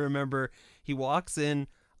vividly I remember he walks in,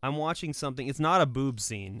 I'm watching something, it's not a boob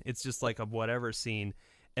scene, it's just like a whatever scene,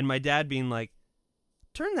 and my dad being like,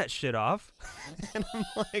 turn that shit off. And I'm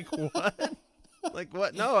like, what? Like,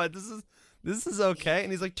 what? No, this is okay.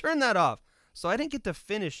 And he's like, turn that off. So I didn't get to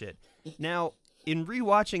finish it. Now, in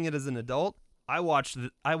rewatching it as an adult, I watched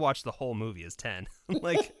the whole movie as 10.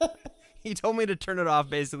 Like, he told me to turn it off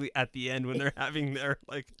basically at the end when they're having their,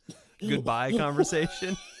 like, goodbye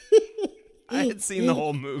conversation. I had seen the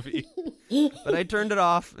whole movie, but I turned it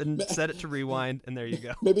off and set it to rewind, and there you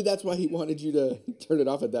go. Maybe that's why he wanted you to turn it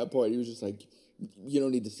off at that point. He was just like, you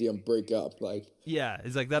don't need to see them break up. Like, Yeah,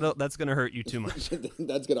 it's like that's gonna hurt you too much.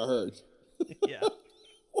 that's gonna hurt. Yeah.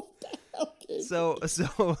 What the hell? Okay. So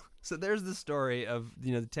there's the story of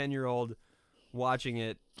the 10-year-old watching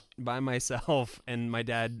it by myself and my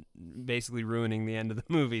dad basically ruining the end of the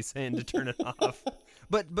movie, saying to turn it off.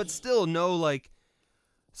 But still no, like,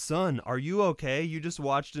 son, are you okay? You just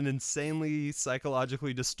watched an insanely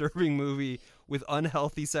psychologically disturbing movie with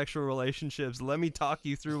unhealthy sexual relationships. Let me talk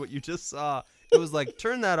you through what you just saw. It was like,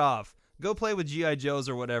 turn that off. Go play with G.I. Joes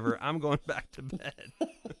or whatever. I'm going back to bed.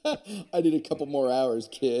 I need a couple more hours,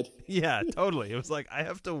 kid. Yeah, totally. It was like, I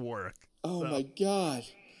have to work. Oh my God.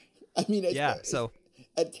 I mean, so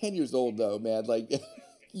at 10 years old, though, man, like,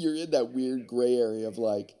 you're in that weird gray area of,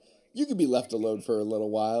 like, you could be left alone for a little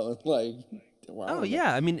while. And, like, wow. Oh,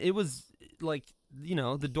 yeah. I mean, it was, like,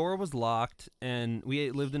 the door was locked, and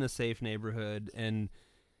we lived in a safe neighborhood, and,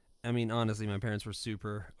 I mean, honestly, my parents were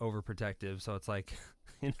super overprotective, so it's like,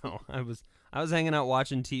 I was hanging out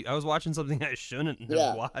watching TV. I was watching something I shouldn't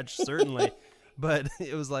have watched, certainly, but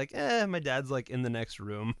it was like, my dad's, like, in the next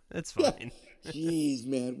room. It's fine. Jeez,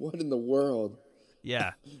 man, what in the world?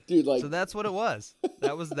 Yeah. Dude, like, so that's what it was.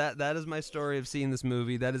 That is my story of seeing this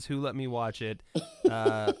movie. That is who let me watch it.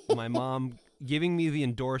 My mom giving me the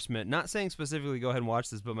endorsement, not saying specifically go ahead and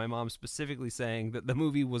watch this, but my mom specifically saying that the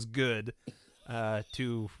movie was good,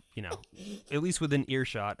 to, at least within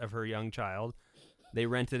earshot of her young child. They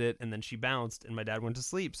rented it, and then she bounced, and my dad went to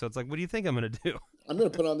sleep. So it's like, what do you think I'm going to do? I'm going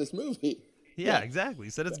to put on this movie. Yeah, exactly.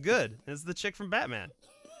 He said it's good. It's the chick from Batman.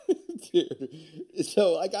 Dude.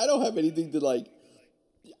 So, like, I don't have anything to, like,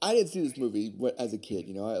 I didn't see this movie as a kid,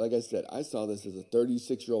 like I said, I saw this as a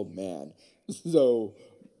 36-year-old man. So,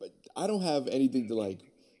 I don't have anything to, like,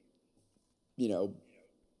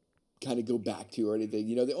 kind of go back to or anything.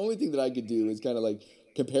 The only thing that I could do is kind of, like,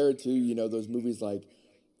 compare it to, those movies like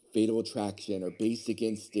Fatal Attraction or Basic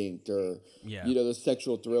Instinct or, the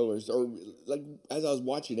sexual thrillers. Or, like, as I was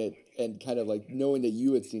watching it and kind of, like, knowing that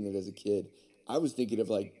you had seen it as a kid, I was thinking of,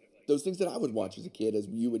 like, those things that I would watch as a kid, as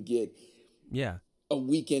you would get a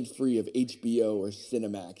weekend free of HBO or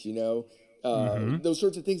Cinemax, those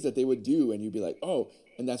sorts of things that they would do. And you'd be like, oh,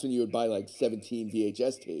 and that's when you would buy, like, 17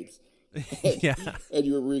 VHS tapes. And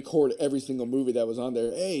you would record every single movie that was on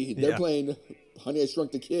there. Hey, they're playing Honey, I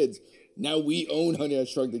Shrunk the Kids. Now we own Honey, I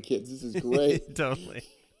Shrunk the Kids. This is great. Totally.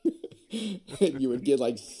 And you would get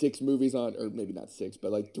like 6 movies on, or maybe not 6,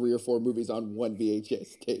 but like 3 or 4 movies on one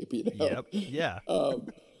VHS tape, Yep. Yeah.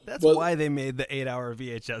 That's why they made the 8-hour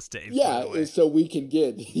VHS tapes. Yeah, so we can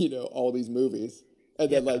get, all these movies. And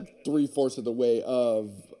then like 3/4 of the way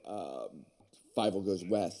of Fievel Goes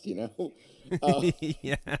West, Yeah.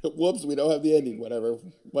 Whoops, we don't have the ending.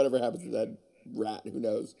 Whatever happens to that rat, who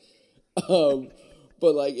knows?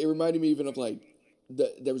 But like, it reminded me even of like,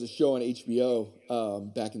 there was a show on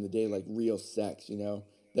HBO back in the day, like Real Sex,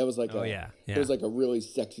 That was like it was like a really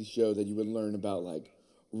sexy show that you would learn about like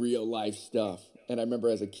real life stuff. And I remember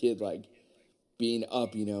as a kid, like being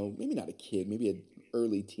up, maybe not a kid, maybe an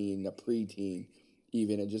early teen, a preteen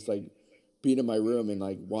even, and just like being in my room and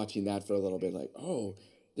like watching that for a little bit, like, oh,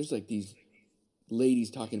 there's like these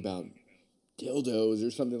ladies talking about dildos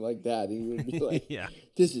or something like that. And you would be like,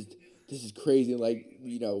 this is crazy. And like,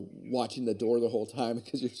 watching the door the whole time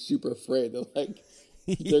because you're super afraid that like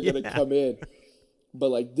they're going to come in. But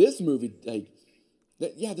like this movie, like,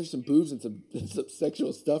 there's some boobs and some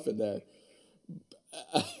sexual stuff in there.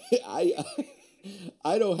 I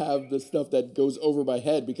don't have the stuff that goes over my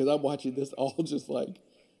head because I'm watching this all just like,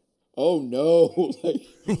 oh no, like,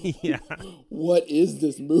 what is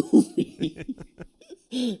this movie?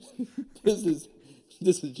 This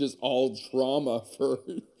is just all trauma for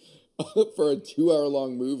a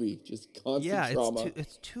 2-hour-long movie, just constant trauma.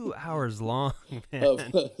 It's 2 hours long, man.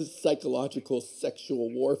 Of psychological sexual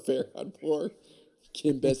warfare on poor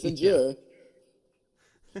Kim Basinger.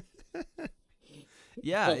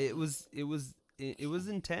 It was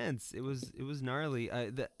intense. It was gnarly.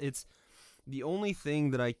 It's the only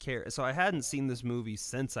thing that I care. So I hadn't seen this movie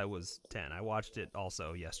since I was 10. I watched it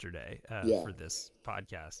also yesterday for this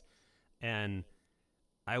podcast, and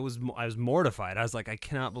I was mortified. I was like, I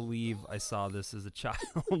cannot believe I saw this as a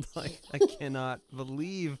child. Like, I cannot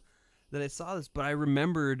believe that I saw this. But I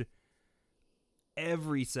remembered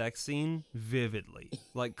every sex scene vividly.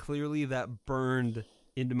 Like, clearly that burned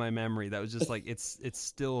into my memory. That was just like, it's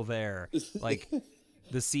still there. Like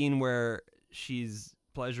the scene where she's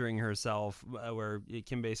pleasuring herself, where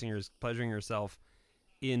Kim Basinger is pleasuring herself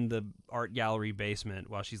in the art gallery basement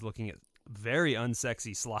while she's looking at very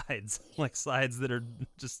unsexy slides, like slides that are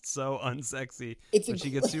just so unsexy. But she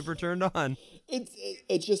gets super turned on.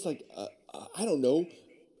 It's just like, I don't know.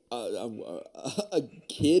 a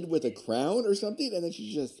kid with a crown or something, and then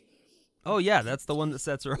she just Oh yeah, that's the one that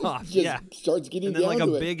sets her off. just Yeah, starts getting and then down like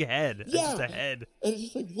to a it. big head, Yeah. just a head. And it's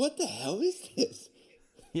just like, what the hell is this?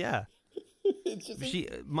 Yeah. It's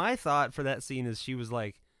just My thought for that scene is she was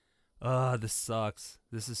like, this sucks.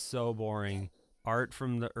 This is so boring. Art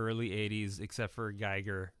from the early 80s, except for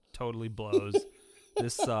Geiger, totally blows.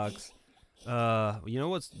 This sucks. You know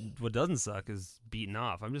what doesn't suck is beating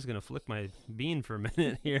off. I'm just going to flick my bean for a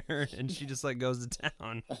minute here. And she just like goes to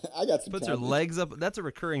town. I got some Puts her legs up. That's a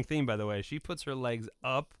recurring theme, by the way. She puts her legs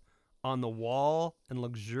up on the wall and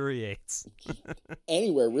luxuriates.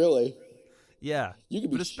 anywhere, really. Yeah, You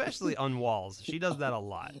could be but especially on walls. She does that a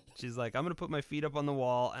lot. She's like, I'm going to put my feet up on the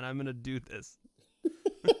wall, and I'm going to do this.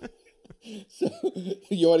 So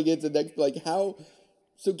you want to get to the next, like, how?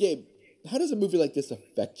 So Gabe, how does a movie like this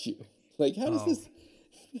affect you? Like, how does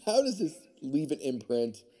this leave an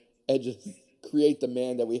imprint and just create the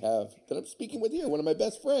man that we have that I'm speaking with here, one of my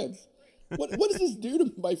best friends? What does this do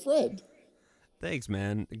to my friend? Thanks,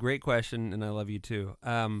 man. Great question, and I love you too.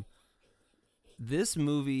 This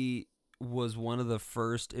movie was one of the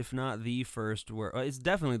first, if not the first, where it's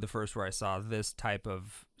definitely the first where I saw this type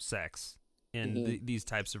of sex and these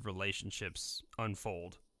types of relationships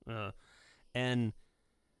unfold. And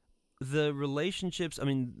the relationships, I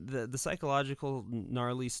mean, the psychological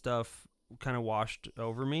gnarly stuff kind of washed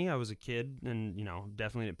over me. I was a kid and,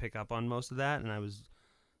 definitely didn't pick up on most of that. And I was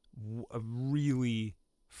really,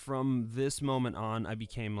 from this moment on, I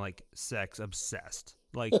became like sex obsessed.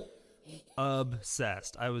 Like,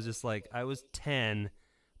 obsessed. I was just like, I was 10,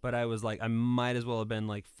 but I was like, I might as well have been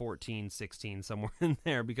like 14, 16, somewhere in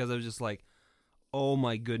there, because I was just like, oh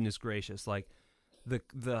my goodness gracious. Like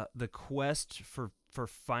the quest for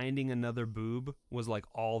finding another boob was like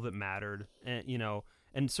all that mattered. And,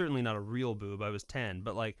 and certainly not a real boob. I was 10,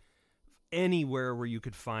 but like anywhere where you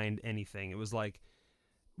could find anything. It was like,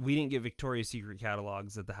 we didn't get Victoria's Secret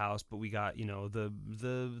catalogs at the house, but we got,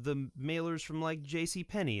 the mailers from like J.C.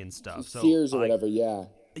 Penney and stuff. So Sears or whatever, yeah.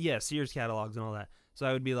 Yeah, Sears catalogs and all that. So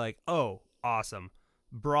I would be like, oh, awesome.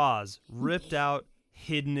 Bras ripped out,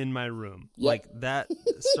 hidden in my room. Yep. Like that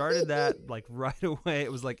started that like right away.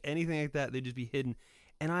 It was like anything like that, they'd just be hidden.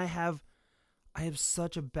 And I have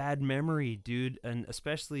such a bad memory, dude. And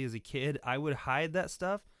especially as a kid, I would hide that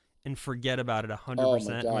stuff and forget about it 100%. Oh my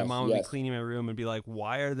gosh, my mom would yes. be cleaning my room and be like,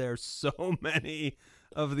 why are there so many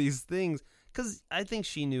of these things? Because I think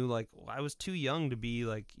she knew, like, I was too young to be,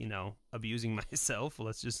 like, abusing myself.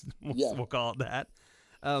 We'll call it that.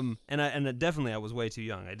 And definitely I was way too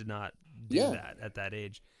young. I did not do that at that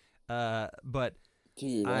age. But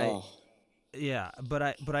Dude, yeah, but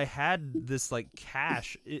I had this like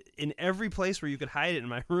cache in every place where you could hide it in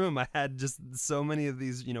my room. I had just so many of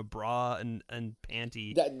these, bra and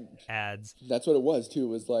panty ads. That's what it was too. It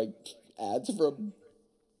was like ads from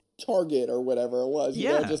Target or whatever it was.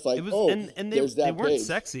 Just like, it was, and there's that they weren't page.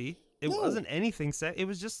 sexy. It wasn't anything It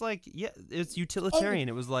was just like, it's utilitarian.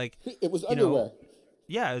 It was like, it was underwear.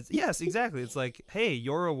 Yes, exactly. It's like, hey,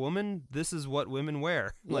 you're a woman. This is what women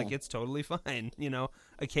wear. Yeah. Like, it's totally fine.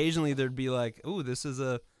 Occasionally there'd be like, ooh, this is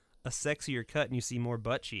a sexier cut, and you see more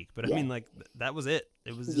butt cheek. But I mean, like, that was it.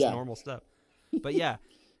 It was just normal stuff. But yeah,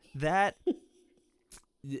 that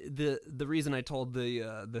the reason I told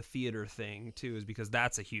the theater thing too is because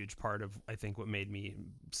that's a huge part of, I think, what made me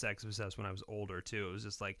sex obsessed when I was older too. It was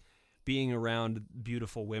just like being around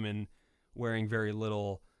beautiful women wearing very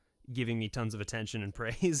little, giving me tons of attention and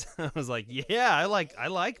praise. I was like, yeah, I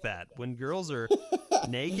like that. When girls are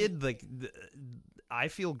naked, like, I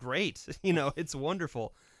feel great. It's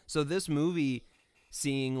wonderful. So this movie,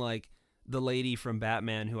 seeing like the lady from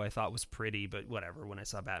Batman, who I thought was pretty, but whatever. When I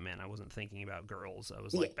saw Batman, I wasn't thinking about girls. I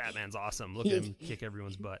was like, Batman's awesome. Look at him kick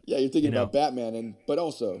everyone's butt. Yeah, you're thinking about Batman, but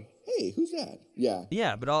also, hey, who's that? Yeah.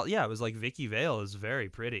 Yeah, but it was like Vicky Vale is very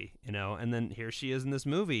pretty, and then here she is in this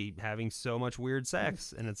movie having so much weird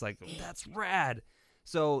sex, and it's like, that's rad.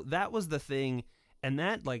 So that was the thing, and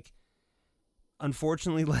that, like,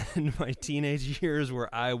 unfortunately led into my teenage years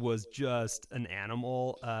where I was just an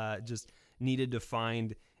animal, just needed to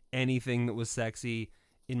find anything that was sexy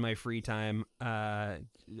in my free time.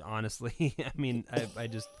 Honestly, I mean,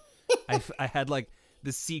 I had like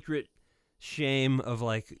the secret shame of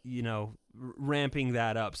like, ramping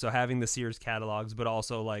that up. So having the Sears catalogs, but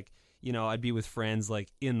also like, I'd be with friends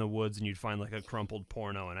like in the woods and you'd find like a crumpled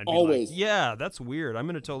porno and I'd be like, yeah, that's weird. I'm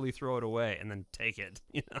going to totally throw it away and then take it,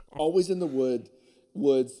 Always in the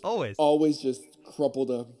woods. Always just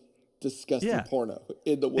crumpled up, disgusting porno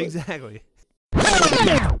in the woods. Exactly.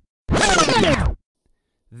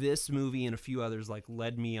 This movie and a few others like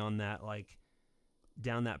led me on that, like,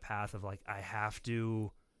 down that path of like, I have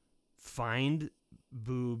to find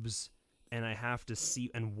boobs and I have to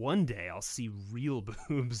see, and one day I'll see real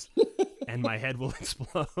boobs and my head will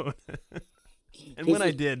explode. And when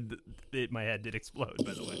I did, my head did explode,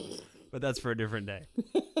 by the way. But that's for a different day.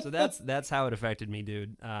 So that's how it affected me,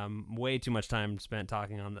 dude. Way too much time spent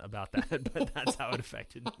talking about that, but that's how it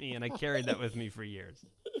affected me, and I carried that with me for years.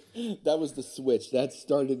 That was the switch that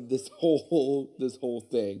started this whole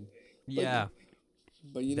thing. Yeah,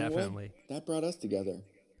 but you know definitely. What? That brought us together.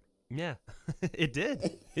 Yeah, it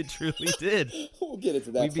did. It truly did. We'll get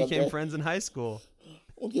into that. We became friends in high school.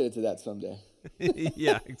 We'll get into that someday.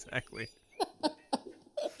 Yeah, exactly.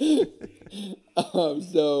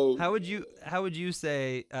 So how would you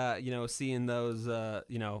say seeing those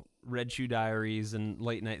Red Shoe Diaries and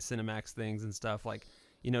late night Cinemax things and stuff, like,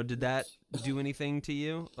 did that do anything to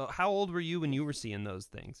you? How old were you when you were seeing those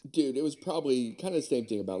things? Dude, it was probably kind of the same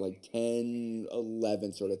thing, about like 10,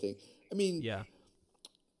 11 sort of thing. I mean, yeah,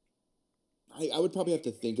 I would probably have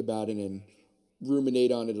to think about it and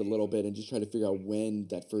ruminate on it a little bit and just try to figure out when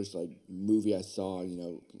that first like movie I saw,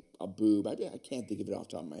 a boob. I can't think of it off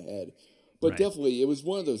the top of my head. But right. Definitely, it was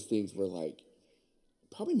one of those things where, like,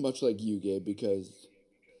 probably much like you, Gabe, because,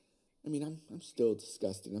 I mean, I'm still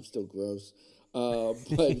disgusting. I'm still gross.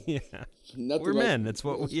 But yeah. Nothing We're like, men. That's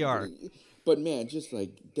what we are. But, man, just, like,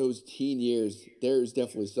 those teen years, there's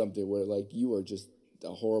definitely something where, like, you are just a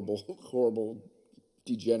horrible, horrible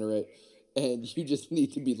degenerate, and you just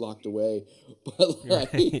need to be locked away. But,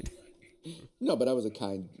 like, right. No, but I was a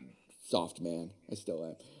kind, soft man. I still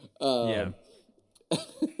am. Yeah.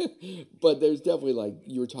 But there's definitely, like,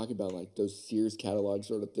 you were talking about, like, those Sears catalog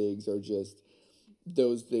sort of things, or just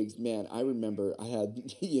those things. Man, I remember I had,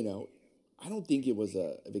 I don't think it was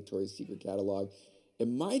a Victoria's Secret catalog. It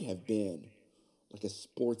might have been like a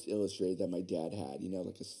Sports Illustrated that my dad had,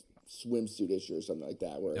 like a swimsuit issue or something like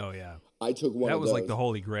that. Where Oh yeah, I took one. That of was those. like the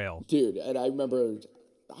holy grail, dude. And I remember,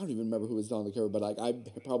 I don't even remember who was on the cover, but like I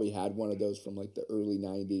probably had one of those from like the early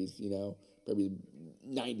 '90s, probably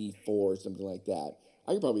 '94 or something like that.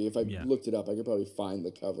 I could probably, if I looked it up, I could probably find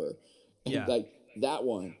the cover. And like that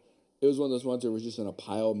one, it was one of those ones that was just in a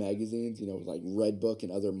pile of magazines, like Red Book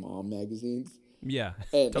and other mom magazines. Yeah,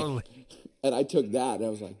 and, totally. And I took that and I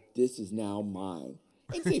was like, this is now mine.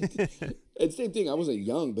 And same thing, I wasn't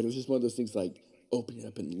young, but it was just one of those things, like opening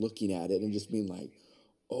up and looking at it and just being like,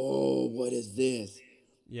 oh, what is this?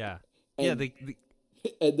 Yeah. And,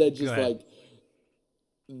 and then just like,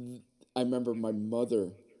 I remember my mother,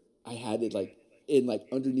 I had it like in like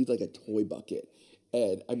underneath like a toy bucket.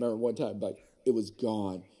 And I remember one time, like, it was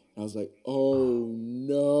gone. And I was like, oh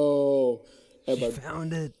no. And she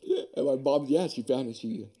found it. And my mom, she found it.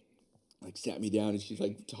 She like sat me down and she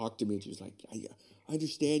like talked to me. And she was like, I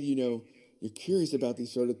understand, you're curious about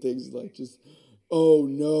these sort of things. Like, just, oh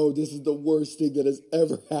no, this is the worst thing that has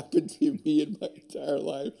ever happened to me in my entire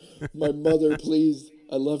life. My mother, please,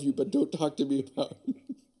 I love you, but don't talk to me about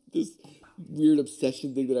this weird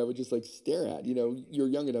obsession thing that I would just like stare at. You're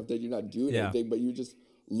young enough that you're not doing anything, but you just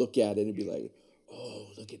look at it and be like, oh,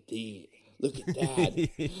 look at these, look at that,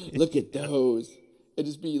 look at those, and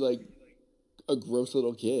just be like a gross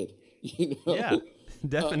little kid, Yeah,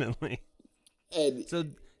 definitely. And so,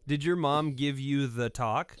 did your mom give you the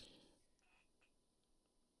talk?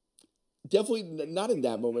 Definitely not in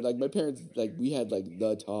that moment. Like my parents, like we had like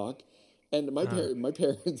the talk. And my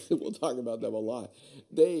parents, we'll talk about them a lot.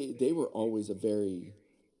 They were always a very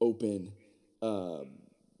open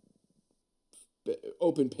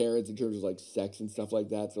parents in terms of like sex and stuff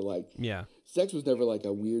like that. So like, sex was never like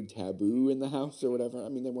a weird taboo in the house or whatever. I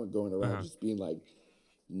mean, they weren't going around just being like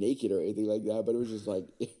naked or anything like that. But it was just like,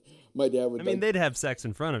 my dad would. I mean, they'd have sex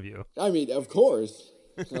in front of you. I mean, of course.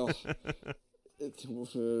 It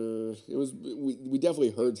was we definitely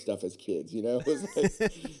heard stuff as kids, It was like,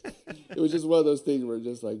 it was just one of those things where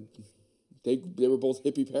just like they were both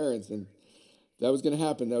hippie parents and that was gonna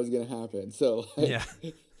happen. So like,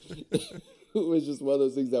 it was just one of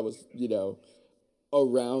those things that was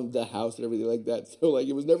around the house and everything like that. So like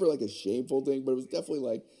it was never like a shameful thing, but it was definitely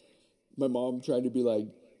like my mom trying to be like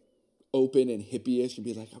open and hippie-ish and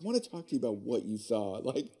be like, I want to talk to you about what you saw.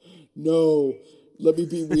 Like, no, let me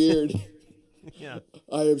be weird. Yeah,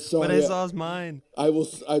 I am sorry. What I saw is mine.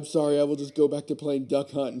 I'm sorry. I will just go back to playing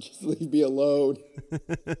Duck Hunt and just leave me alone.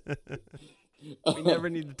 We never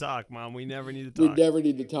need to talk, Mom. We never need to talk. We never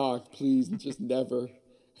need to talk. Please, just never.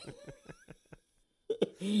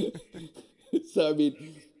 So I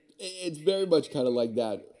mean, it's very much kind of like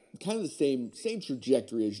that. Kind of the same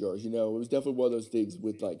trajectory as yours. It was definitely one of those things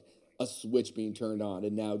with like a switch being turned on,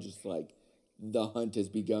 and now just like the hunt has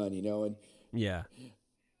begun. And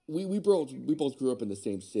we both grew up in the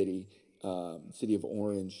same city, city of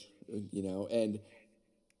Orange, And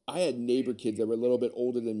I had neighbor kids that were a little bit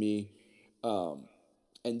older than me,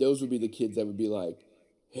 and those would be the kids that would be like,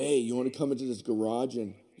 hey, you want to come into this garage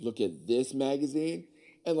and look at this magazine?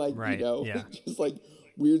 And Right, yeah. just like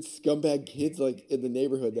weird scumbag kids like in the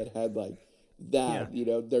neighborhood that had like that,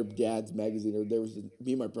 their dad's magazine. Or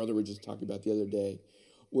me and my brother were just talking about the other day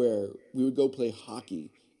where we would go play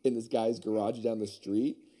hockey in this guy's garage down the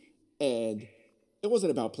street. And it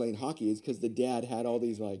wasn't about playing hockey. It's because the dad had all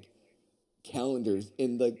these like calendars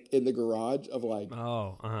in the garage of like,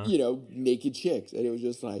 naked chicks. And it was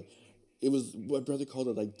just like, it was, my brother called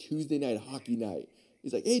it like Tuesday night hockey night.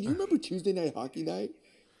 He's like, hey, do you remember Tuesday night hockey night?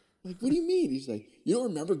 I'm like, what do you mean? He's like, you don't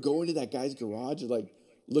remember going to that guy's garage and like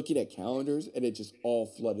looking at calendars? And it just all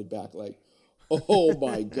flooded back like, oh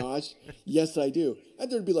my gosh, yes I do.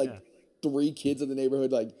 And there'd be like 3 kids in the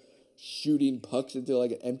neighborhood like shooting pucks into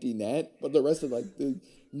like an empty net, but the rest of like the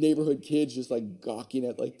neighborhood kids just like gawking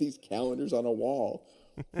at like these calendars on a wall.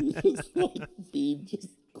 Just like being just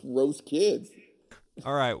gross kids.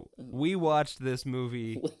 All right, we watched this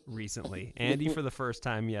movie recently. Andy for the first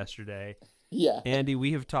time yesterday. Yeah. Andy,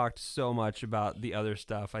 we have talked so much about the other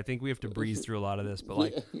stuff. I think we have to breeze through a lot of this, but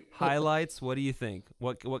like highlights, what do you think?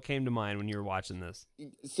 What came to mind when you were watching this?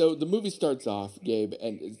 So the movie starts off, Gabe,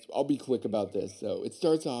 and I'll be quick about this. So it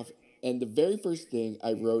starts off, and the very first thing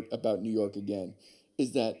I wrote about New York again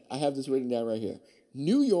is that I have this written down right here.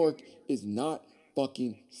 New York is not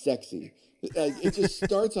fucking sexy. It just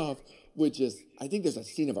starts off with just, I think there's a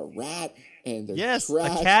scene of a rat and there's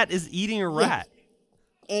trash. A cat is eating a rat.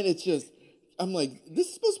 Yeah. And it's just, I'm like, this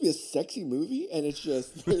is supposed to be a sexy movie, and it's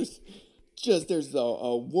just there's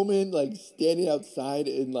a woman like standing outside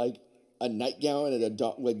in like a nightgown and a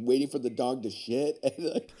dog like waiting for the dog to shit,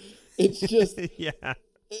 and like it's just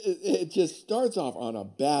it just starts off on a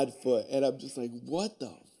bad foot, and I'm just like, what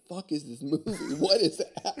the fuck is this movie? What is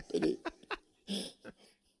happening?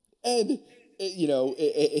 And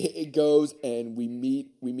it goes, and we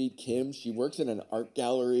meet Kim. She works in an art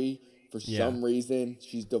gallery for some reason.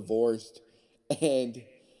 She's divorced. And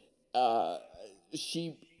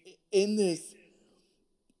she, in this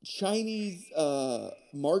Chinese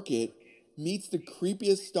market, meets the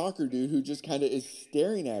creepiest stalker dude who just kind of is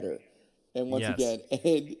staring at her. And once again,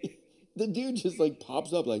 and the dude just like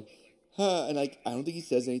pops up like, huh, and like, I don't think he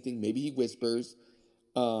says anything. Maybe he whispers.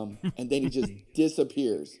 And then he just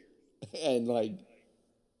disappears. And like,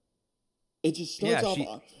 it just starts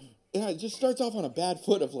off. It just starts off on a bad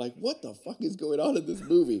foot of like, what the fuck is going on in this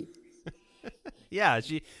movie? Yeah,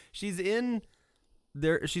 she's in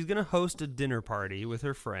there. She's gonna host a dinner party with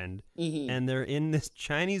her friend, and they're in this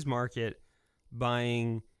Chinese market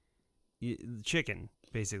buying chicken.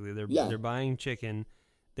 Basically, they're buying chicken.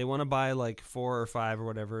 They want to buy like 4 or 5 or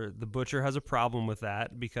whatever. The butcher has a problem with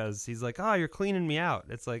that because he's like, "Oh, you're cleaning me out."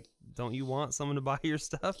 It's like, don't you want someone to buy your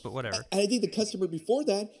stuff? But whatever. And I think the customer before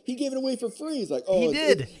that, he gave it away for free. He's like, "Oh, he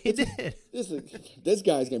did. This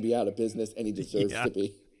guy's gonna be out of business, and he deserves to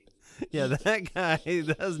be." Yeah, that guy,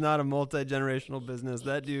 that's not a multi-generational business.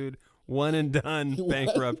 That dude, one and done,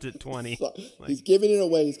 bankrupt at 20. He's giving it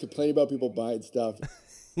away. He's complaining about people buying stuff.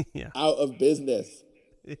 Out of business.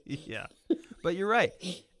 Yeah. But you're right.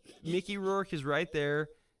 Mickey Rourke is right there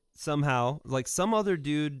somehow. Like some other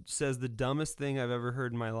dude says the dumbest thing I've ever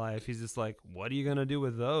heard in my life. He's just like, what are you going to do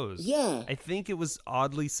with those? Yeah. I think it was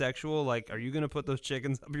oddly sexual. Like, are you going to put those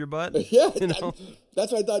chickens up your butt? Yeah.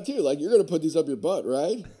 That's what I thought too. Like, you're going to put these up your butt,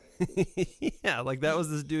 right? Yeah, like that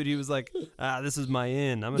was this dude. He was like, this is my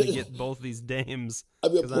in. I'm going to get both these dames.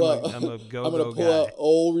 I'm going to pull out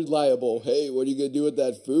old reliable. Hey, what are you going to do with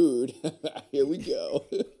that food? Here we go.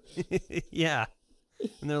 Yeah.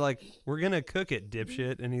 And they're like, we're going to cook it,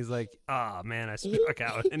 dipshit. And he's like, man, I struck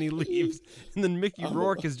out. And he leaves. And then Mickey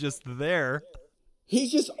Rourke is just there.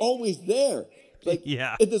 He's just always there. Like,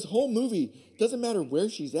 in this whole movie, doesn't matter where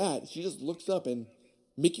she's at. She just looks up and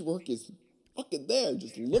Mickey Rourke is fucking there,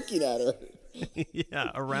 just looking at her.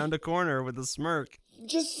 Yeah, around a corner with a smirk.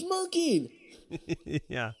 Just smirking.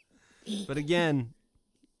 Yeah. But again,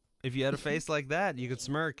 if you had a face like that, you could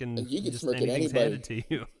smirk and you could just smirk at anything's anybody. handed to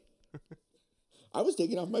you. I was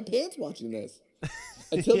taking off my pants watching this.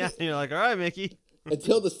 You're like, all right, Mickey.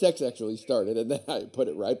 Until the sex actually started, and then I put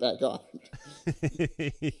it right back on.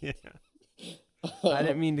 Yeah. I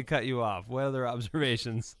didn't mean to cut you off. What other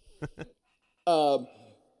observations?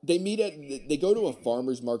 They go to a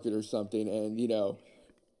farmer's market or something, and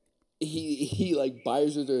he like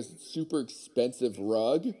buys her this super expensive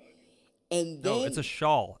rug, and then it's a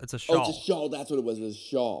shawl. It's a shawl. Oh, it's a shawl. That's what it was. It was a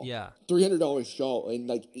shawl. Yeah, $300 shawl in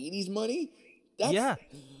like 80s money. That's,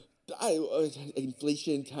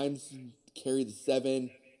 inflation times carry the 7,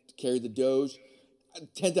 carry the Doge.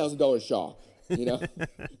 $10,000 Shaw, you know?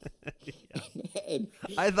 And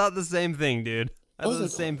I thought the same thing, dude. I was thought the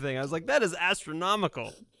like, same thing. I was like, that is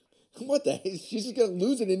astronomical. what the heck? She's just going to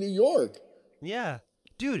lose it in New York. Yeah.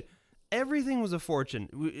 Dude, everything was a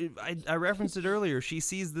fortune. I referenced it earlier. She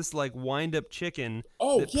sees this like wind-up chicken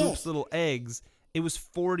that poops little eggs. It was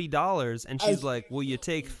 $40, and she's like, will you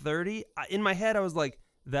take 30? In my head, I was like,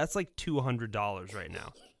 that's like $200 right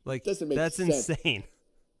now. Like, Doesn't make that's sense. insane.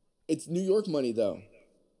 It's New York money, though.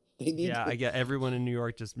 They need I get everyone in New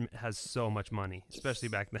York just has so much money, especially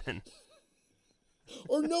back then.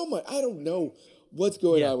 Or no money. I don't know what's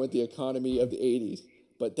going on with the economy of the 80s.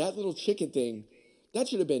 But that little chicken thing, that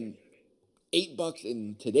should have been $8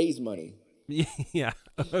 in today's money. Yeah,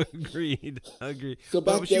 agreed. So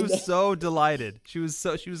back but she then, was so delighted. She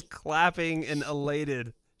was clapping and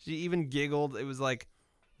elated. She even giggled. It was like,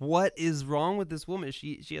 what is wrong with this woman?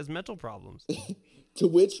 She has mental problems. To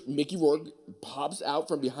which Mickey Rourke pops out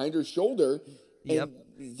from behind her shoulder and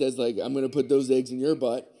says, like, I'm going to put those eggs in your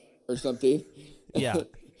butt or something. Yeah.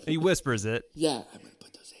 He whispers it. Yeah, I'm going to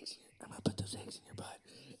put those eggs in your butt.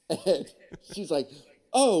 And she's like,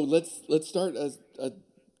 oh, let's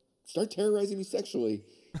start terrorizing me sexually.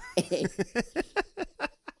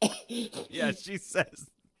 Yeah, she says,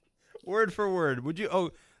 word for word. Would you?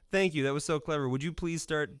 Oh, thank you. That was so clever. Would you please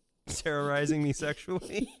start terrorizing me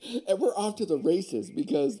sexually? And we're off to the races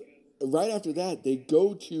because right after that, they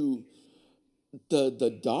go to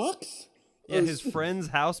the docks. Yeah, his friend's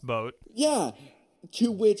houseboat. Yeah,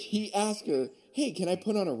 to which he asked her, "Hey, can I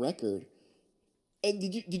put on a record?" And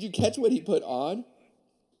did you catch what he put on?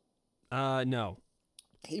 No.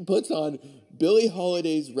 He puts on Billie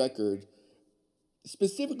Holiday's record.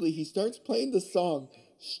 Specifically, he starts playing the song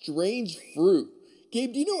 "Strange Fruit."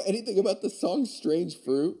 Gabe, do you know anything about the song "Strange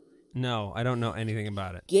Fruit"? No, I don't know anything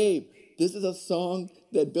about it. Gabe, this is a song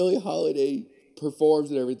that Billie Holiday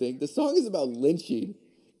performs and everything. The song is about lynching.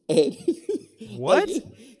 And what?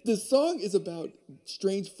 The song is about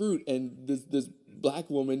strange fruit, and this black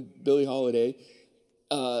woman, Billie Holiday,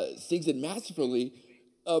 sings it masterfully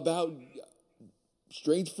about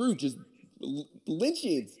strange fruit, just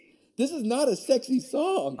lynchings. This is not a sexy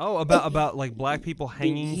song. Oh, about like black people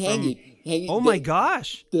hanging. Oh my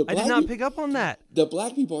gosh! I did not pick up on that. The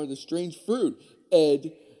black people are the strange fruit,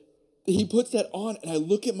 and he puts that on, and I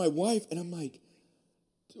look at my wife, and I'm like,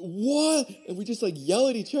 "What?" And we just like yell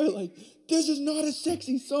at each other, like, "This is not a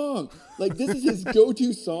sexy song." Like, this is his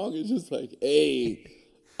go-to song. It's just like, "Hey,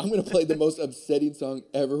 I'm gonna play the most upsetting song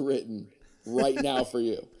ever written right now for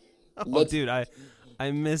you." Oh, dude, I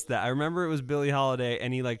missed that. I remember it was Billie Holiday,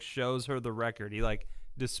 and he like shows her the record. He like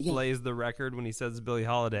displays the record when he says Billie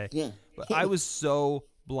Holiday. Yeah. But I was so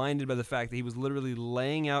blinded by the fact that he was literally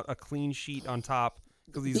laying out a clean sheet on top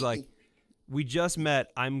because he's like, "We just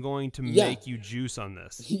met. I'm going to make you juice on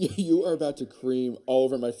this." You are about to cream all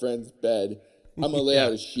over my friend's bed. I'm gonna lay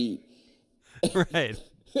out a sheet. Right.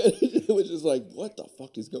 It was just like, what the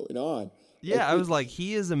fuck is going on? Yeah, like, I was like,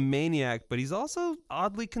 he is a maniac, but he's also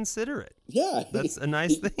oddly considerate. Yeah. That's a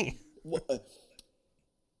nice thing.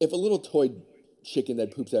 If a little toy chicken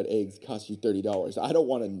that poops out eggs costs you $30, I don't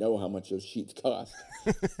want to know how much those sheets cost.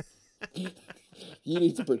 You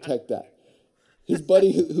need to protect that. His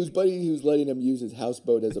buddy, who's letting him use his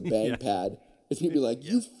houseboat as a bang pad, is gonna be like,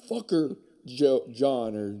 "You fucker,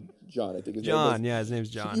 John," I think his name is. Yeah, his name's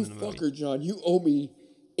John. "You fucker, John, you owe me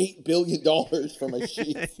 $8 billion for my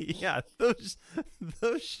sheets." Yeah, those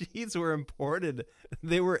sheets were imported.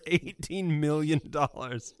 They were $18 million.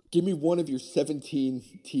 Give me one of your 17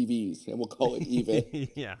 TVs, and we'll call it even.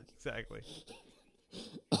 Yeah, exactly.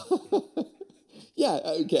 Yeah,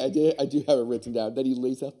 okay, I do have it written down that he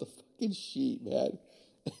lays out the fucking sheet, man.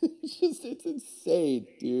 It's insane,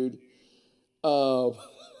 dude. Do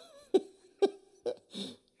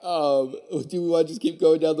we want to just keep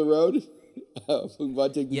going down the road? We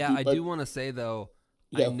want to take I do want to say though,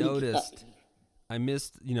 I noticed I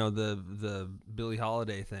missed, the Billie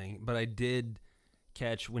Holiday thing, but I did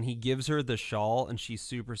catch when he gives her the shawl and she's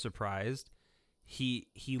super surprised. He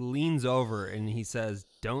leans over and he says,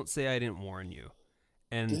 "Don't say I didn't warn you."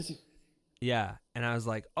 And yeah, and I was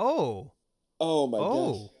like, oh my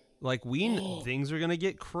gosh. Like things are gonna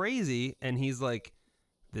get crazy, and he's like,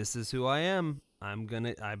 "This is who I am. I'm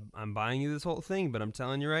buying you this whole thing, but I'm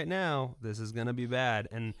telling you right now, this is gonna be bad."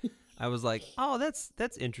 And I was like, "Oh,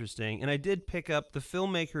 that's interesting." And I did pick up the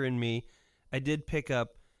filmmaker in me. I did pick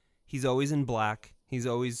up. He's always in black. He's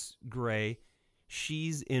always gray.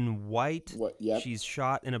 She's in white. Yep. She's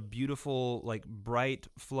shot in a beautiful, like, bright,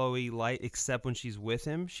 flowy light, except when she's with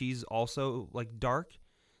him. She's also, like, dark.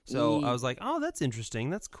 So I was like, oh, that's interesting.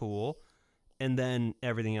 That's cool. And then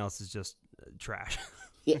everything else is just trash.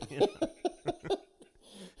 Yeah.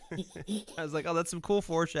 I was like, oh, that's some cool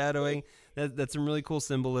foreshadowing. That's some really cool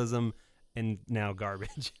symbolism, and now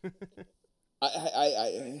garbage.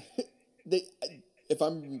 They, if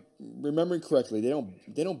I'm remembering correctly, they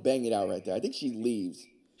don't bang it out right there. I think she leaves.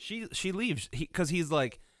 She leaves because he's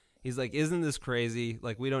like, isn't this crazy?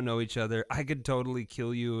 Like, we don't know each other. I could totally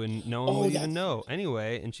kill you, and no one will even know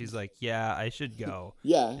anyway. And she's like, yeah, I should go.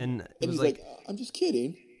 Yeah, and he's like, I'm just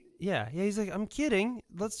kidding. Yeah, he's like, I'm kidding.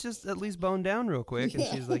 Let's just at least bone down real quick. And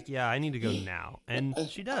she's like, yeah, I need to go now. And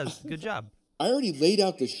she does. Good job. I already laid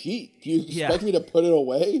out the sheet. Do you expect me to put it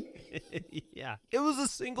away? Yeah. It was a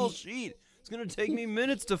single sheet. It's going to take me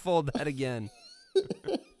minutes to fold that again.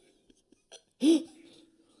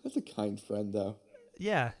 That's a kind friend, though.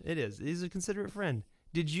 Yeah, it is. He's a considerate friend.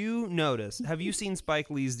 Did you notice, have you seen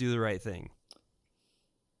Spike Lee's Do the Right Thing?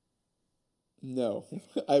 No.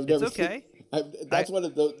 I've never It's okay. Seen,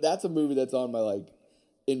 that's a movie that's on my, like,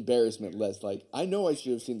 embarrassment list. Like, I know I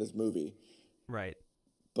should have seen this movie. Right.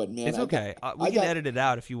 But, man, it's okay. We can edit it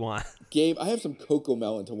out if you want. Gabe, I have some Coco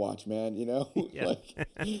Melon to watch, man, you know? Yeah. Like,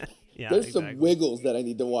 yeah, there's some Wiggles that I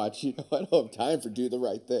need to watch. You know, I don't have time for Do the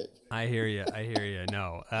Right Thing. I hear you.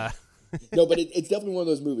 No. No, but it's definitely one of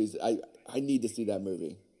those movies. I need to see that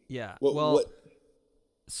movie. Yeah. What?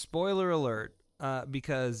 Spoiler alert,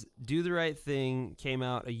 because Do the Right Thing came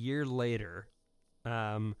out a year later,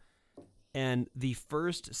 and the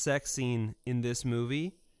first sex scene in this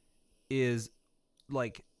movie is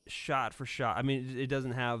like shot for shot. I mean, it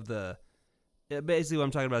doesn't have basically what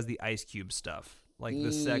I'm talking about is the Ice Cube stuff, like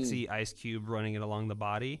the sexy Ice Cube running it along the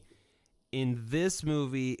body. In this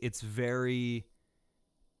movie, it's very...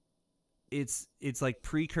 It's like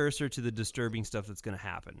precursor to the disturbing stuff that's going to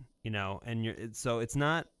happen, you know, and so it's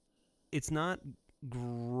not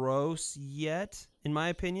gross yet, in my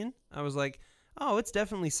opinion. I was like, oh, it's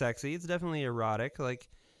definitely sexy, it's definitely erotic, like,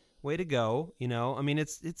 way to go, you know. I mean,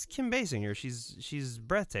 it's Kim Basinger, she's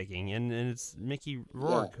breathtaking, and it's Mickey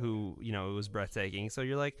Rourke who, you know, was breathtaking. So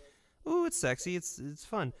you're like, ooh, it's sexy, it's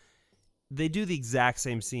fun. They do the exact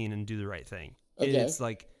same scene and Do the Right Thing. Okay. It's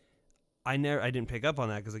like, I didn't pick up on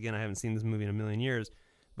that because, again, I haven't seen this movie in a million years,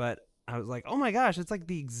 but I was like, oh my gosh, it's like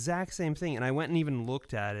the exact same thing. And I went and even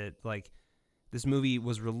looked at it. Like, this movie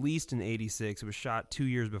was released in 86. It was shot 2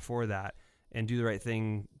 years before that, and Do the Right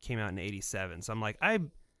Thing came out in 87. So I'm like,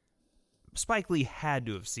 Spike Lee had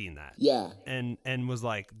to have seen that. Yeah. And was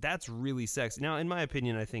like, that's really sexy. Now, in my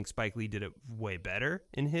opinion, I think Spike Lee did it way better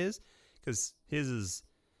in his, because his is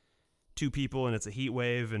two people and it's a heat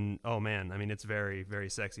wave, and oh man, I mean, it's very, very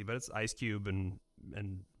sexy, but it's Ice Cube and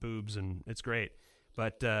boobs, and it's great.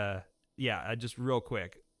 But yeah, I just real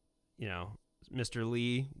quick, you know, Mr.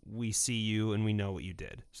 Lee, we see you and we know what you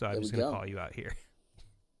did, so I'm just gonna call you out here.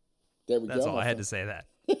 There we go. That's all I had to say. That.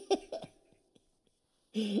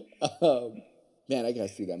 Man, I gotta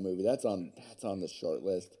see that movie. That's on the short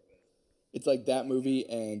list. It's like that movie,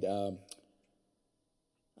 and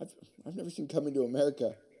I've never seen Coming to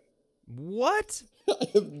America. What? I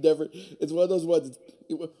have never. It's one of those ones.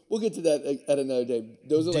 We'll get to that at another day.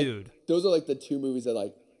 Those are like the two movies that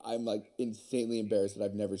like I'm like insanely embarrassed that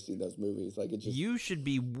I've never seen those movies. Like, it's just, you should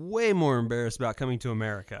be way more embarrassed about Coming to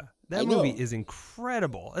America. That movie is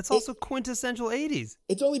incredible. It's also quintessential 80s.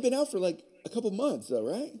 It's only been out for like a couple months, though,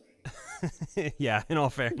 right? Yeah, in all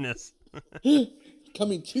fairness.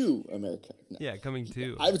 Coming to America. No. Yeah, Coming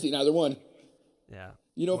to. I haven't seen either one. Yeah.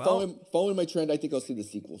 You know, following my trend, I think I'll see the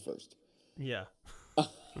sequel first. Yeah.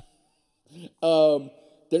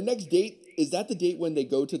 Their next date, is that the date when they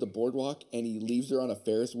go to the boardwalk and he leaves her on a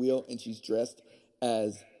Ferris wheel and she's dressed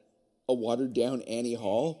as a watered down Annie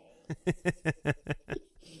Hall?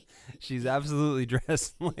 She's absolutely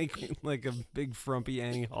dressed like a big frumpy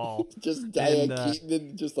Annie Hall. Just Diane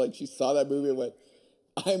Keaton, just like she saw that movie and went,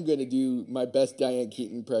 I'm going to do my best Diane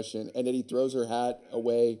Keaton impression. And then he throws her hat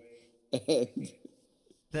away and...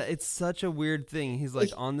 It's such a weird thing. He's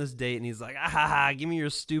like on this date and he's like, ah, give me your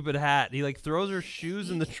stupid hat. He like throws her shoes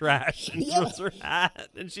in the trash and throws her hat.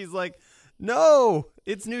 And she's like, no,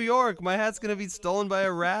 it's New York. My hat's going to be stolen by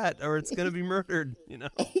a rat or it's going to be murdered, you know?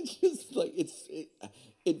 It's just like,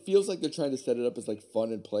 it feels like they're trying to set it up as like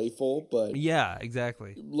fun and playful, but yeah,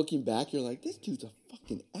 exactly. Looking back, you're like, this dude's a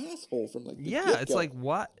fucking asshole from like the get-go. It's like,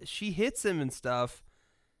 what? She hits him and stuff.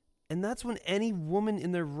 And that's when any woman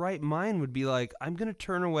in their right mind would be like, I'm going to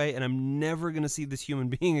turn away and I'm never going to see this human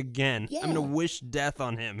being again. Yeah. I'm going to wish death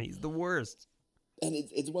on him. He's the worst. And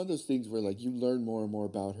it's one of those things where, like, you learn more and more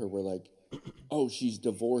about her where, like, oh, she's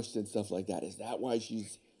divorced and stuff like that. Is that why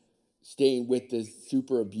she's staying with this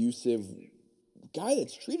super abusive guy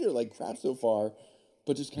that's treated her like crap so far?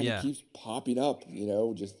 but just kind of Yeah. keeps popping up,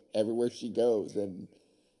 just everywhere she goes. And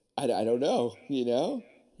I don't know,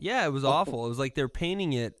 Yeah, it was awful. It was like they're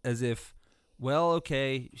painting it as if, well,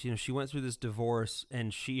 okay, she went through this divorce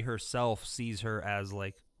and she herself sees her as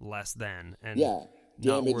like less than and Yeah,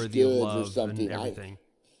 not damaged worthy of goods or love something. and everything.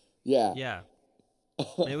 Yeah. Yeah.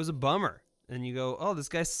 It was a bummer. And you go, oh, this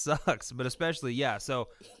guy sucks. But especially, yeah. So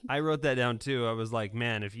I wrote that down too. I was like,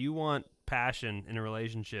 man, if you want passion in a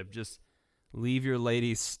relationship, just leave your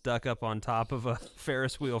lady stuck up on top of a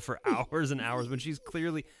Ferris wheel for hours and hours when she's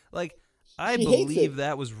clearly like, I She hates believe it.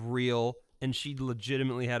 that was real and she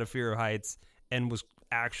legitimately had a fear of heights and was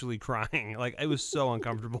actually crying. Like, it was so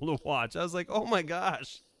uncomfortable to watch. I was like, oh my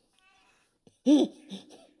gosh.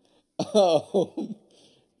 Oh,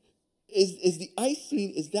 is the ice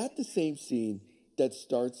scene? Is that the same scene that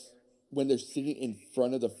starts when they're sitting in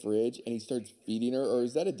front of the fridge and he starts feeding her, or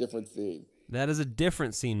is that a different scene? That is a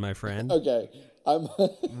different scene, my friend. Okay, I'm.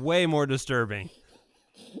 Way more disturbing.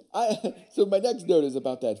 So my next note is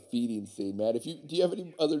about that feeding scene, man. Do you have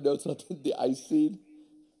any other notes on the ice scene?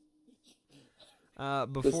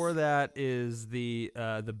 Before that is the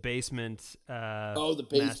basement, The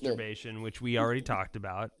basement masturbation, which we already talked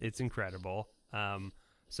about. It's incredible.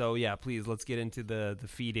 So yeah, please let's get into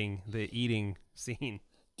the eating scene.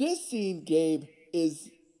 This scene, Gabe, is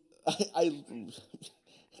I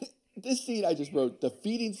this scene I just wrote. The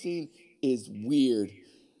feeding scene is weird,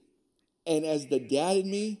 and as the dad in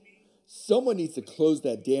me, someone needs to close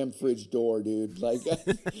that damn fridge door, dude. Like,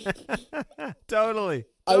 Totally.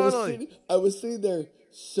 I was sitting there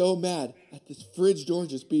so mad at this fridge door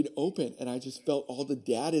just being open, and I just felt all the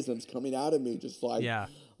dadisms coming out of me, just like, Yeah.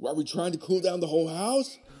 are we trying to cool down the whole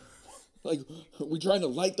house? Like, are we trying to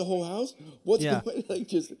light the whole house? What's going? Like,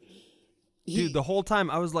 just dude, the whole time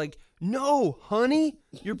I was like, no, honey,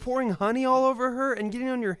 you're pouring honey all over her and getting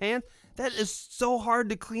on your hand. That is so hard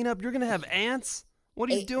to clean up. You're gonna have ants. What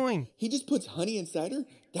are you doing? He just puts honey inside her.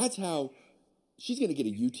 That's how she's gonna get a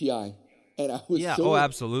UTI. And I was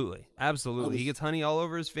Absolutely. He gets honey all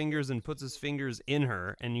over his fingers and puts his fingers in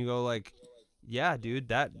her, and you go like, yeah, dude,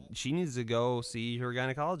 that she needs to go see her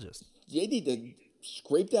gynecologist. They need to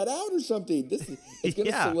scrape that out or something. It's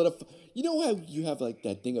gonna solidify. You know how you have like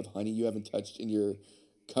that thing of honey you haven't touched in your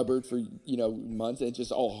cupboard for months, and it's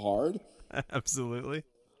just all hard. Absolutely.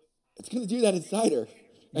 It's gonna do that inside her.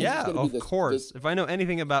 And Yeah, of course. If I know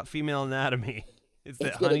anything about female anatomy, it's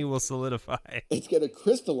that honey will solidify. It's gonna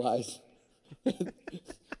crystallize.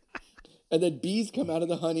 And then bees come out of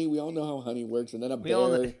the honey. We all know how honey works. And then a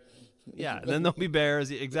bear. Yeah, and then there'll be bears.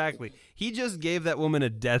 Exactly. He just gave that woman a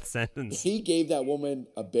death sentence. He gave that woman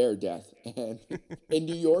a bear death. And in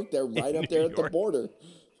New York, they're right up there at the border.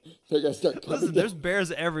 They're going to start coming. Listen, there's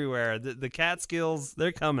bears everywhere. The Catskills,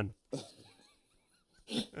 they're coming.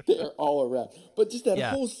 They're all around. But just that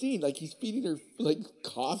whole scene, like he's feeding her like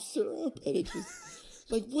cough syrup. And it's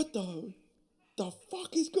just like, what the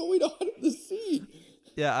fuck is going on in the scene?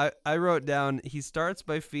 Yeah, I wrote down, he starts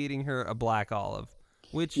by feeding her a black olive,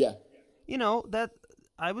 which, that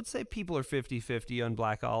I would say people are 50-50 on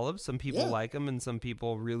black olives. Some people like them and some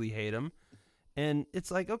people really hate them. And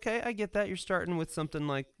it's like, okay, I get that. You're starting with something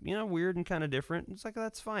like, weird and kind of different. It's like,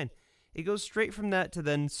 that's fine. It goes straight from that to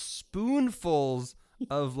then spoonfuls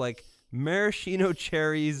of like maraschino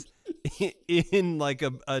cherries in like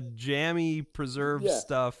a jammy preserved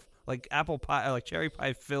stuff, like apple pie, like cherry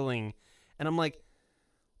pie filling. And I'm like,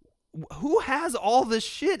 who has all this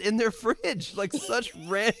shit in their fridge? Like such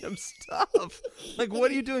random stuff. Like, what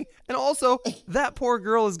are you doing? And also, that poor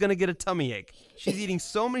girl is going to get a tummy ache. She's eating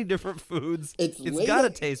so many different foods. It's got to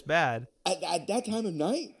taste bad. At that time of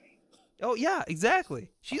night? Oh, yeah, exactly.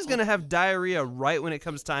 She's going to have diarrhea right when it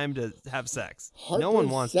comes time to have sex. Heartburn no one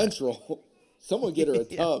wants Central. That. Someone get her a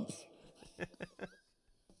Tubs.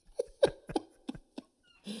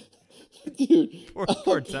 Dude.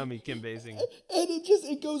 Poor tummy, Kim Basing. And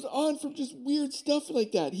it goes on from just weird stuff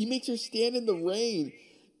like that. He makes her stand in the rain,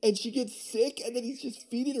 and she gets sick, and then he's just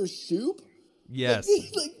feeding her soup? Yes.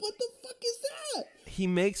 Like what the fuck is that? He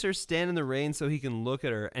makes her stand in the rain so he can look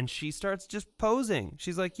at her, and she starts just posing.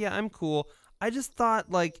 She's like, yeah, I'm cool. I just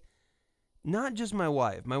thought, like, not just my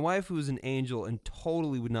wife who's an angel and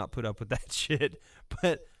totally would not put up with that shit,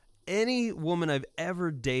 but any woman I've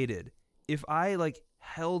ever dated, if I, like,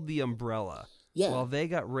 held the umbrella while they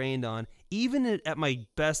got rained on, even at my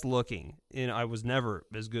best looking, I was never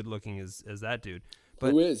as good looking as that dude.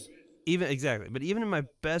 But who is? But even in my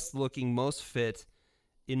best looking, most fit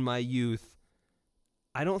in my youth,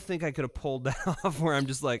 I don't think I could have pulled that off where I'm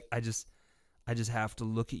just like, I just have to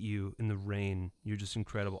look at you in the rain. You're just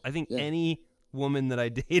incredible. I think any woman that I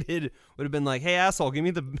dated would have been like, "Hey, asshole, give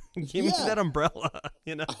me that umbrella,"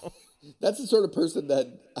 you know. That's the sort of person that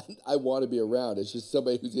I want to be around. It's just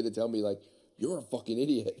somebody who's going to tell me like, "You're a fucking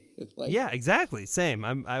idiot." It's like, yeah, exactly. Same.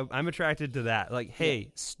 I'm attracted to that. Like,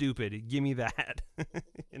 hey, stupid, give me that.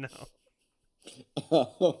 You know.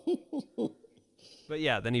 But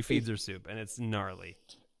yeah, then he feeds her soup, and it's gnarly.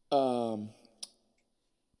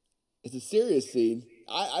 It's a serious scene.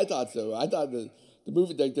 I thought so. I thought the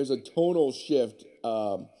movie, like, there's a tonal shift.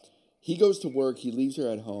 He goes to work. He leaves her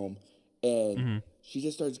at home, and she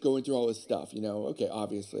just starts going through all his stuff. You know, okay,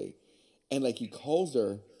 obviously, and like he calls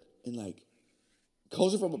her, and like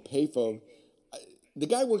calls her from a payphone. The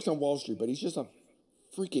guy works on Wall Street, but he's just a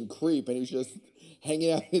freaking creep, and he's just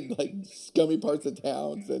hanging out in like scummy parts of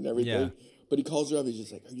towns and everything. Yeah. But he calls her up. He's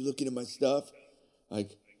just like, "Are you looking at my stuff?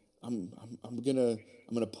 Like, I'm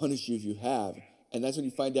gonna punish you if you have." And that's when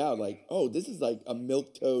you find out, like, oh, this is like a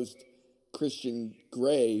milquetoast Christian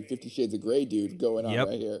Grey, 50 Shades of Grey dude going on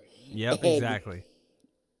right here. Yep, and, exactly.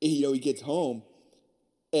 You know, he gets home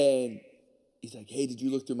and he's like, "Hey, did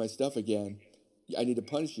you look through my stuff again? I need to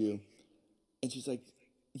punish you." And she's like,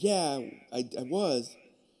 "Yeah, I was."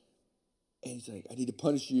 And he's like, "I need to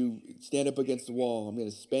punish you. Stand up against the wall. I'm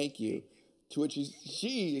going to spank you." To which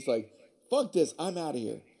she is like, "Fuck this. I'm out of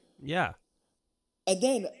here." Yeah. And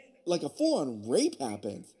then, like, a full-on rape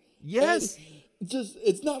happens. Yes. And just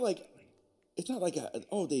it's not like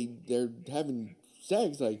they're having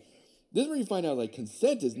sex. Like, this is where you find out, like,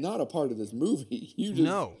 consent is not a part of this movie.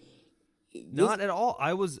 Not at all.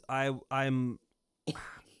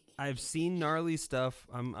 I've seen gnarly stuff.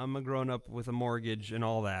 I'm a grown up with a mortgage and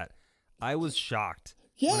all that. I was shocked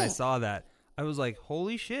when I saw that. I was like,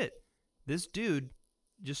 holy shit, this dude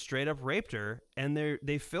just straight up raped her, and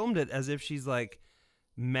they filmed it as if she's like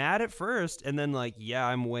mad at first, and then like, yeah,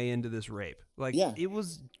 I'm way into this rape. Like, it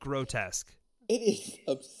was grotesque. It is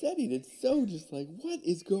upsetting. It's so just like, what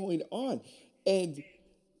is going on? And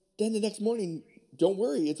then the next morning, don't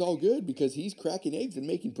worry, it's all good because he's cracking eggs and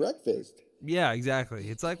making breakfast. Yeah, exactly.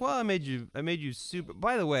 It's like, well, I made you soup.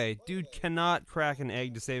 By the way, dude cannot crack an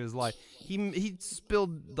egg to save his life. He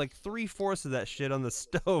spilled like 3/4 of that shit on the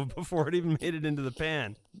stove before it even made it into the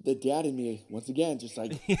pan. The dad in me, once again, just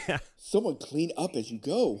like, someone clean up as you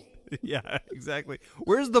go. Yeah, exactly.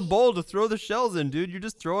 Where's the bowl to throw the shells in, dude? You're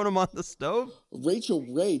just throwing them on the stove? Rachel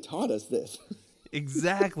Ray taught us this.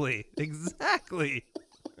 Exactly.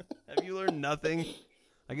 Have you learned nothing?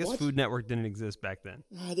 I guess Food Network didn't exist back then.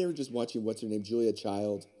 They were just watching, what's her name, Julia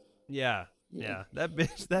Child. Yeah. That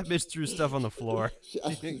bitch threw stuff on the floor. She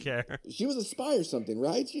didn't care. She was a spy or something,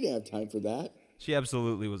 right? She didn't have time for that. She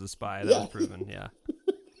absolutely was a spy. That was proven, yeah.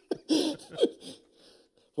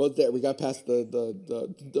 Well, there we got past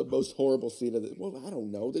the most horrible scene of it. Well, I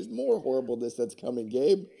don't know. There's more horribleness that's coming,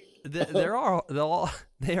 Gabe. They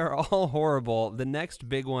are all horrible. The next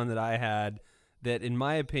big one that I had, that in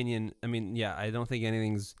my opinion, I mean, yeah, I don't think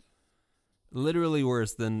anything's literally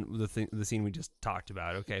worse than the scene we just talked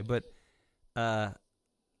about. Okay, but on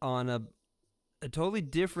a totally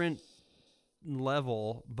different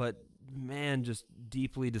level, but man, just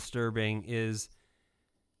deeply disturbing, is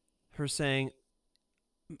her saying,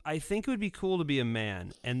 "I think it would be cool to be a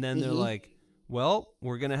man," and then they're like, "Well,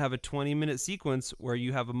 we're gonna have a 20-minute sequence where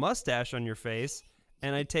you have a mustache on your face,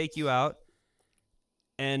 and I take you out,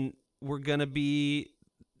 and we're gonna be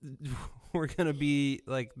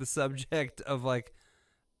like the subject of like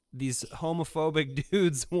these homophobic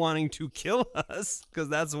dudes wanting to kill us," because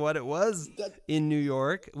that's what it was in New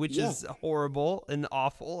York, which is horrible and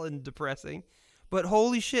awful and depressing. But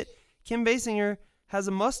holy shit, Kim Basinger has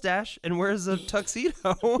a mustache and wears a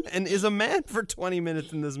tuxedo and is a man for 20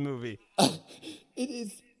 minutes in this movie. It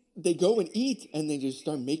is. They go and eat and they just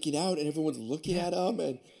start making out and everyone's looking at them.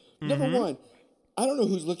 And number one, I don't know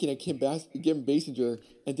who's looking at Kim Basinger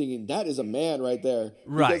and thinking that is a man right there.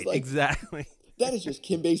 Right, because, like, exactly. That is just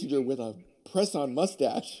Kim Basinger with a press-on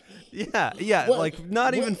mustache. Yeah. Like,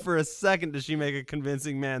 not even for a second does she make a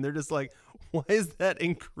convincing man. They're just like, why is that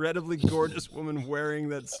incredibly gorgeous woman wearing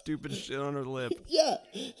that stupid shit on her lip? Yeah.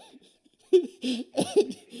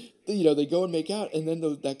 And, you know, they go and make out, and then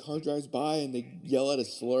that car drives by, and they yell at a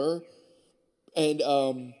slur. And,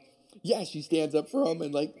 she stands up for him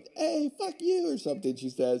and like, "Hey, fuck you," or something, she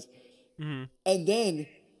says. Mm-hmm. And then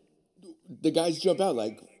the guys jump out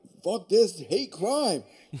like, "Fuck this, hate crime."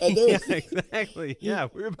 And yeah, exactly. Yeah,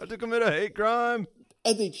 we're about to commit a hate crime.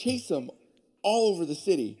 And they chase them all over the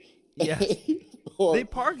city. Yeah. They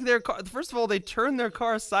park their car. First of all, they turn their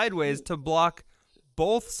car sideways to block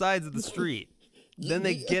both sides of the street. Then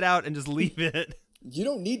they get out and just leave it. You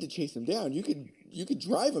don't need to chase them down. You could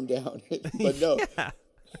drive them down. But no. Yeah.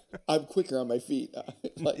 I'm quicker on my feet.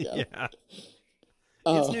 Yeah.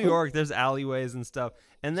 It's New York. There's alleyways and stuff.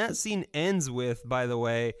 And that scene ends with, by the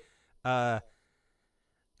way,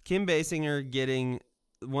 Kim Basinger getting,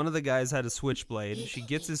 one of the guys had a switchblade. She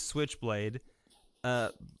gets his switchblade,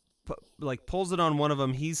 pulls it on one of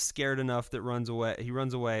them. He's scared enough that runs away. He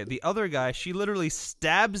runs away. The other guy, she literally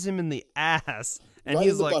stabs him in the ass. And right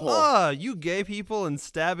he's like, butthole. you gay people and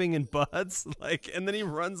stabbing in butts. And then he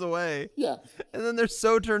runs away. Yeah. And then they're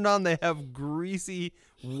so turned on, they have greasy,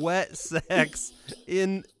 wet sex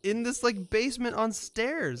in this basement on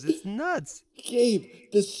stairs. It's nuts. Gabe,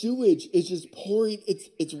 the sewage is just pouring.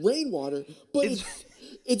 It's rainwater, but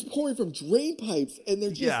it's pouring from drain pipes, and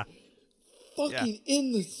they're just fucking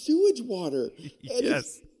in the sewage water. And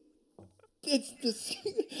yes. It's this.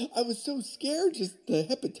 I was so scared. Just the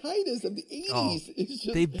hepatitis of the 80s. It's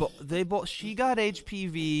just they both. She got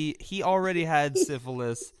HPV. He already had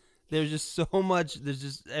syphilis. There's just so much. There's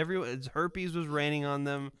just herpes was raining on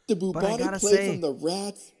them. The bubonic plague from the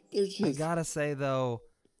rats. They're just. I gotta say though,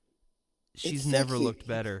 she's never looked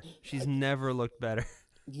better. She's never looked better.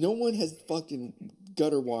 No one has fucking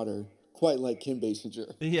gutter water quite like Kim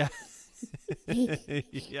Basinger. Yeah.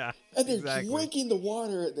 Yeah. And they're drinking the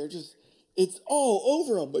water. They're just. It's all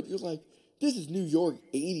over them, but you're like, this is New York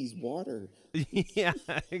 80s water. Yeah,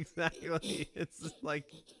 exactly. It's like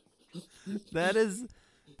that is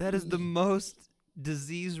the most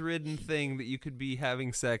disease-ridden thing that you could be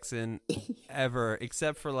having sex in ever,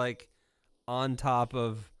 except for on top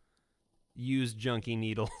of used junkie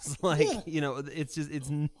needles. It's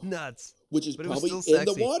nuts. Which is but probably it was still in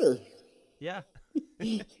sexy. the water. Yeah.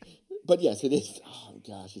 But yes, it is. Oh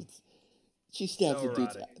gosh, she stabs So the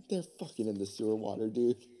dudes. erotic. They're fucking in the sewer water,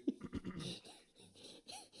 dude.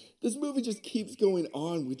 This movie just keeps going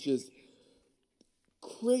on with just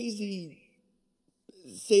crazy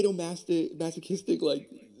sadomasochistic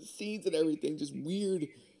scenes and everything, just weird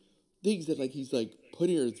things that he's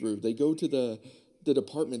putting her through. They go to the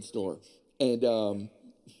department store and I'm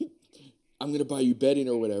gonna buy you bedding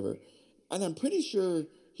or whatever, and I'm pretty sure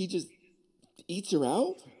he just eats her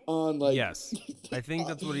out on yes, I think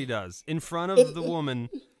that's what he does in front of the woman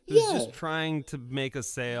who's just trying to make a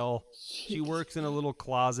sale. She works in a little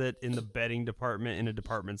closet in the bedding department in a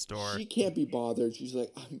department store. She can't be bothered. She's like,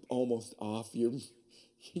 I'm almost off. You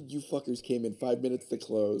fuckers came in 5 minutes to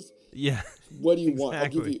close. Yeah. What do you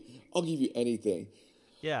exactly. want? I'll give you anything.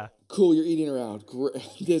 Yeah. Cool, you're eating her out. Great.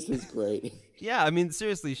 This is great. Yeah, I mean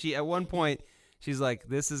seriously, she at one point she's like,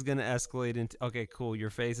 this is going to escalate into, okay, cool, your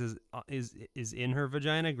face is in her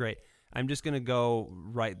vagina? Great. I'm just going to go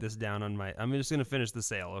write this down I'm just going to finish the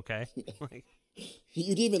sale, okay?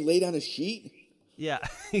 You'd even lay down a sheet? Yeah,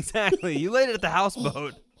 exactly. You laid it at the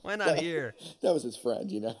houseboat. Why not here? That was his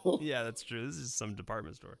friend, Yeah, that's true. This is some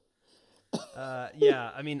department store.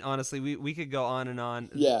 Yeah, I mean, honestly, we could go on and on.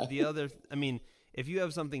 Yeah. If you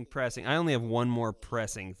have something pressing, I only have one more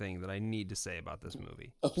pressing thing that I need to say about this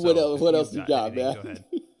movie. What else you got, man? Go ahead.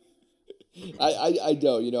 I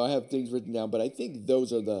don't, I have things written down, but I think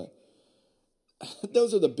those are the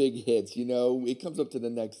big hits, It comes up to the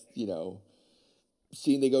next,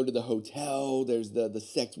 scene. They go to the hotel. There's the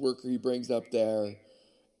sex worker he brings up there,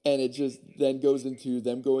 and it just then goes into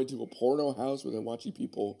them going to a porno house where they're watching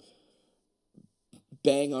people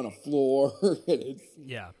bang on a floor, and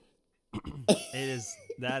it's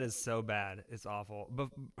that is so bad. It's awful. But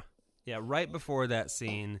yeah, right before that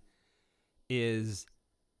scene is,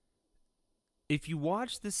 if you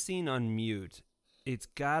watch this scene on mute, it's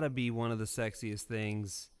gotta be one of the sexiest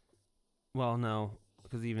things. Well, no,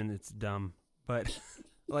 because even it's dumb. But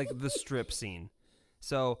the strip scene.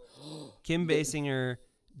 So Kim Basinger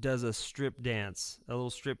does a strip dance, a little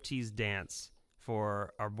striptease dance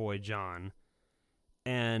for our boy John.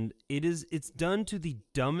 And it's done to the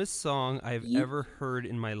dumbest song I've ever heard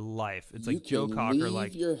in my life. It's like Joe Cocker,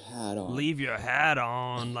 leave your hat on. Leave your hat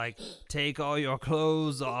on, take all your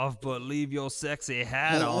clothes off, but leave your sexy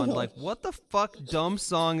hat on. What the fuck dumb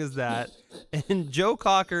song is that? And Joe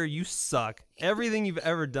Cocker, you suck. Everything you've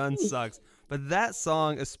ever done sucks. But that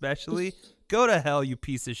song especially, go to hell, you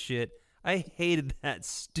piece of shit. I hated that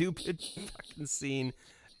stupid fucking scene.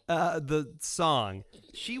 The song.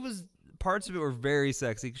 Parts of it were very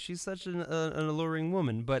sexy because she's such an alluring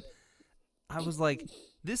woman. But I was like,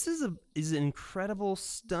 this is an incredible,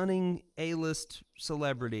 stunning A-list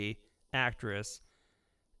celebrity actress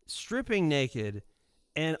stripping naked.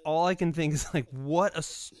 And all I can think is what a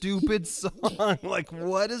stupid song.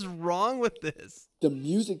 What is wrong with this? The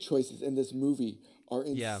music choices in this movie are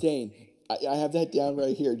insane. I have that down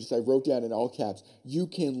right here. I wrote down in all caps, you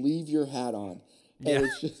can leave your hat on. And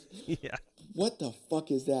it's just, what the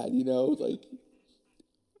fuck is that?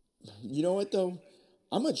 You know what though?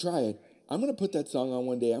 I'm gonna try it. I'm gonna put that song on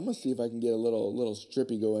one day. I'm gonna see if I can get a little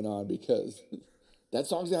strippy going on because that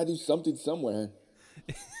song's gotta do something somewhere.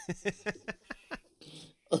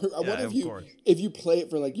 Or I Yeah, wonder of course. if you play it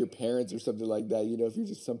for like your parents or something like that. You know, if you're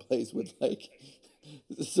just someplace with like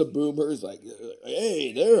some boomers, like,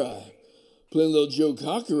 hey, they're playing a little Joe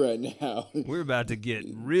Cocker right now. We're about to get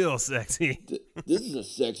real sexy. This is a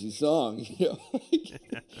sexy song. You know,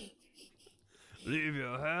 like, Leave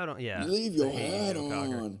your hat on. Yeah. leave your I hate hat Joe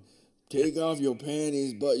Cocker. on. Take off your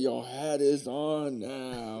panties, but your hat is on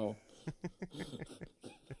now.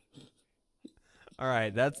 All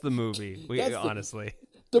right, that's the movie. Honestly.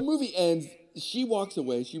 The movie ends. She walks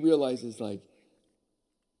away. She realizes, like,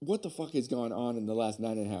 what the fuck has gone on in the last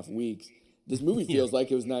 9.5 weeks? This movie feels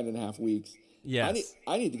like it was 9.5 weeks. Yes.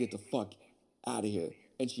 I need to get the fuck out of here.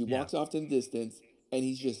 And she Yeah. walks off in the distance, and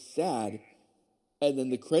he's just sad. And then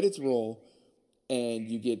the credits roll, and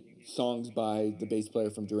you get songs by the bass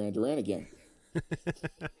player from Duran Duran again.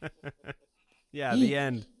 Yeah, the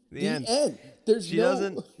end. The end. There's She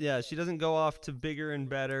doesn't. Yeah, she doesn't go off to bigger and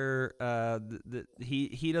better.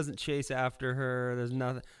 He doesn't chase after her. There's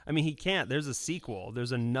nothing. I mean, he can't. There's a sequel.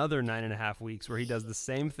 There's another 9.5 weeks where he does the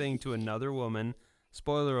same thing to another woman.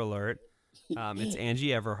 Spoiler alert. It's Angie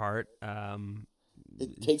Everhart.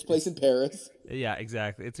 It takes place in Paris. Yeah,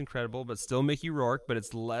 exactly. It's incredible, but still Mickey Rourke. But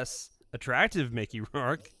it's less attractive Mickey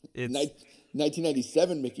Rourke. It's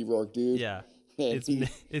 1997 Mickey Rourke, dude. yeah.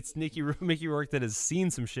 It's Mickey Rourke that has seen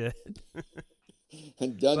some shit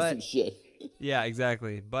and done some shit. Yeah,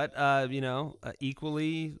 exactly. But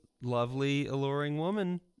equally lovely, alluring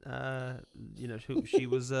woman. She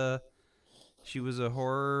was a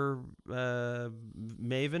horror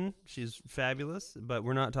maven. She's fabulous. But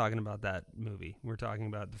we're not talking about that movie. We're talking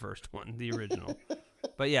about the first one, the original.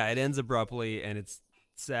 But yeah, it ends abruptly and it's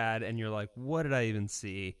sad. And you're like, what did I even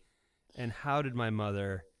see? And how did my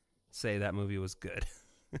mother say that movie was good?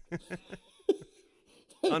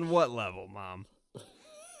 On what level, Mom?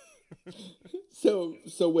 So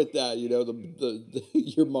with that, you know, the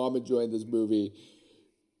your mom enjoying this movie,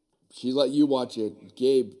 she let you watch it.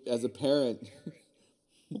 Gabe, as a parent,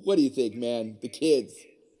 what do you think, man? The kids,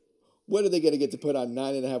 when are they going to get to put on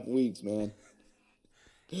 9.5 weeks, man?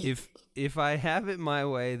 If I have it my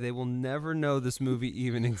way, they will never know this movie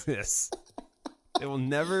even exists. They will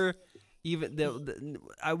never even.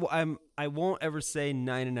 I won't ever say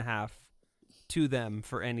 9.5 to them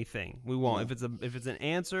for anything. We won't. Yeah. If it's an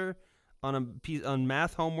answer on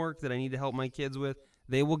math homework that I need to help my kids with,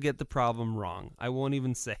 they will get the problem wrong. I won't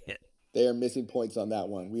even say it. They are missing points on that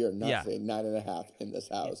one. We are not saying 9.5 in this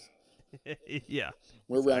house. Yeah,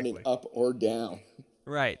 we're rounding up or down.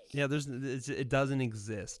 Right. Yeah. It doesn't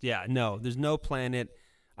exist. Yeah. No. There's no planet.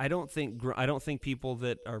 I don't think people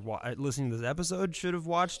that are listening to this episode should have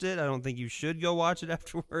watched it. I don't think you should go watch it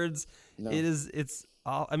afterwards. No. It's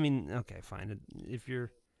all. I mean, okay, fine. If you're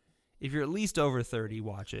at least over 30,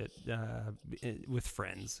 watch it with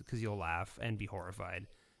friends because you'll laugh and be horrified.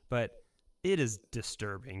 But it is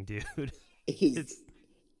disturbing, dude. It's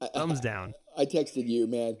thumbs down. I texted you,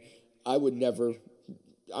 man. I would never.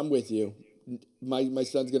 I'm with you. My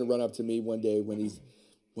son's gonna run up to me one day when he's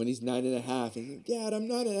 9.5 and like, Dad, I'm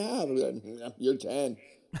 9.5. I'm like, you're 10.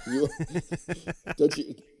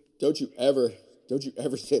 Don't you ever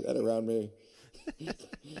say that around me.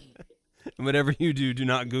 Whatever you do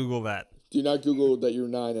not Google that. Do not Google that you're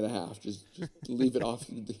 9.5. Just leave it off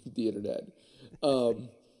the internet.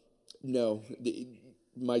 No,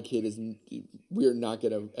 my kid is. We are not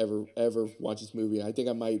gonna ever watch this movie. I think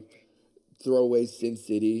I might throw away Sin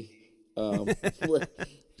City.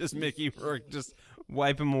 Just Mickey Rourke, just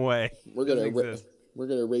wipe him away. We're gonna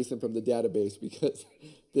erase him from the database because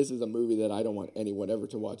this is a movie that I don't want anyone ever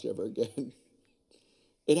to watch ever again.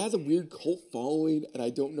 It has a weird cult following, and I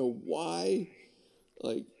don't know why.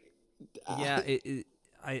 Like, yeah,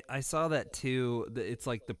 I saw that too. It's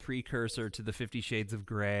like the precursor to the 50 Shades of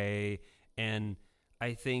Grey, and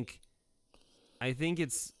I think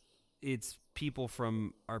it's people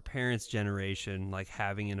from our parents' generation like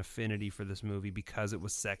having an affinity for this movie because it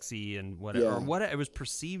was sexy and whatever, or what it was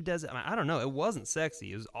perceived as. I don't know. It wasn't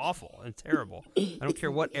sexy. It was awful and terrible. I don't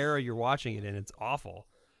care what era you're watching it in. It's awful.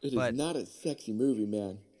 It is not a sexy movie,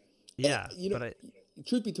 man. Yeah, and,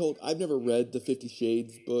 truth be told, I've never read the 50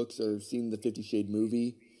 Shades books or seen the 50 Shade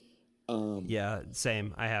movie. Yeah,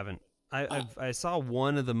 same. I haven't. I saw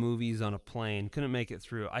one of the movies on a plane. Couldn't make it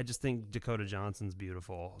through. I just think Dakota Johnson's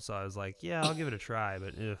beautiful, so I was like, yeah, I'll give it a try.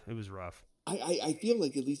 But it was rough. I feel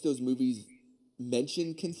like at least those movies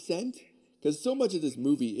mention consent because so much of this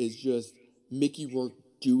movie is just Mickey Rourke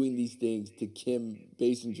doing these things to Kim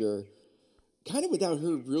Basinger kind of without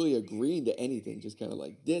her really agreeing to anything, just kind of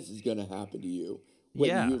like, this is going to happen to you,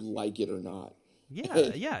 whether you like it or not.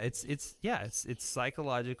 Yeah, it's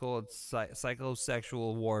psychological, it's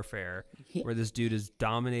psychosexual warfare, where this dude is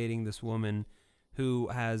dominating this woman who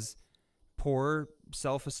has poor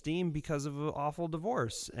self-esteem because of an awful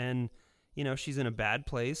divorce, and she's in a bad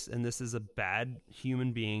place, and this is a bad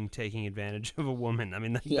human being taking advantage of a woman. I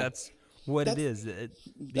mean, that's what it is. The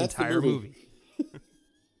entire movie.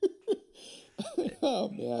 Oh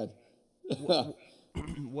man.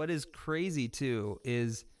 What is crazy too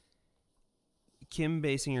is Kim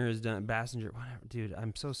Basinger has done Bassinger. Whatever, dude.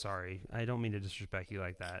 I'm so sorry. I don't mean to disrespect you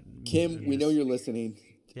like that. Kim, we know you're listening.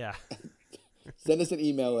 Yeah. Send us an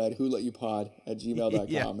email at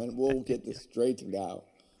wholetyoupod@gmail.com and we'll get this straightened out.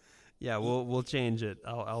 Yeah, we'll change it.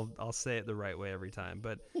 I'll say it the right way every time.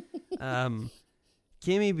 But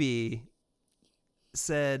Kimmy B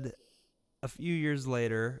said a few years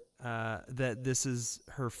later that this is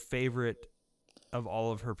her favorite of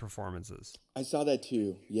all of her performances. I saw that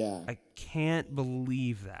too. Yeah. I can't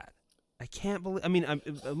believe that. I mean,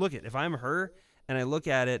 look at if I'm her and I look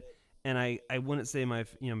at it and I wouldn't say my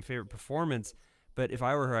favorite performance, but if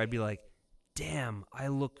I were her, I'd be like, damn, I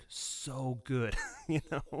look so good.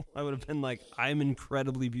 I would have been like, I'm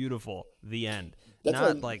incredibly beautiful. The end.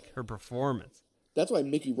 Not like her performance. That's why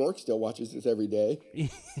Mickey Rourke still watches this every day.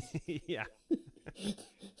 Yeah.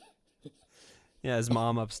 Yeah, his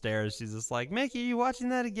mom upstairs, she's just like, Mickey, you watching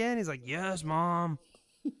that again? He's like, yes, Mom.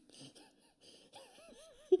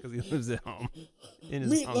 Because he lives at home in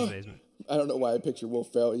his mom's basement. I don't know why I picture Will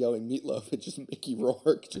Ferrell yelling meatloaf. It's just Mickey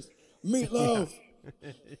Rourke, just meatloaf.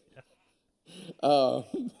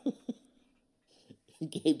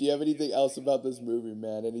 Gabe, do you have anything else about this movie,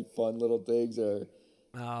 man? Any fun little things or?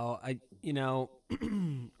 Oh, I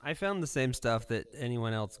found the same stuff that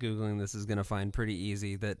anyone else Googling this is going to find pretty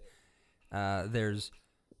easy. That there's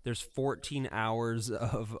 14 hours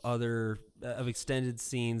of extended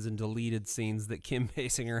scenes and deleted scenes that Kim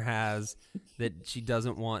Basinger has that she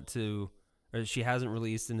doesn't want to, or she hasn't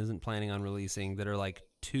released and isn't planning on releasing, that are like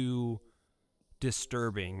too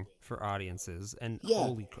disturbing for audiences. And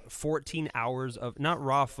 14 hours of not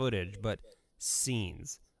raw footage but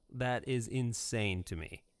scenes. That is insane to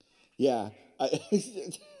me. Yeah. I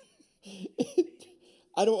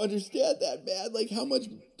don't understand that, man. Like, how much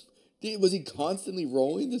was he constantly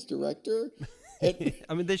rolling, this director? And,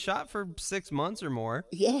 I mean, they shot for 6 months or more.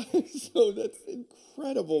 Yeah, so that's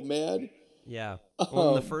incredible, man. Yeah.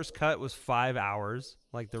 Well, the first cut was 5 hours,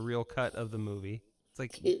 like the real cut of the movie. It's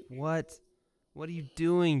like, what? What are you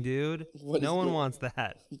doing, dude? No one wants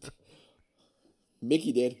that.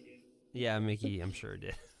 Mickey did. Yeah, Mickey, I'm sure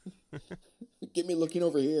did. Get me looking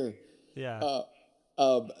over here. Yeah.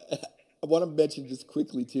 I want to mention just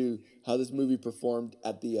quickly too how this movie performed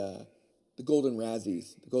at the Golden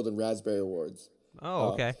Razzies, the Golden Raspberry Awards.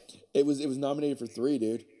 Oh, okay. It was nominated for 3,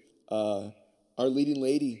 dude. Our leading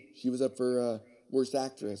lady, she was up for worst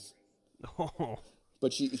actress. Oh.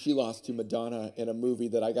 But she lost to Madonna in a movie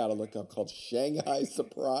that I got to look up called Shanghai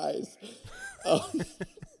Surprise.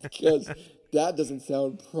 Because that doesn't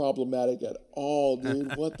sound problematic at all,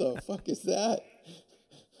 dude. What the fuck is that?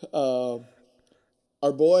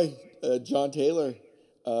 Our boy, John Taylor,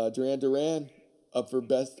 Duran Duran, up for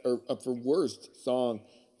worst song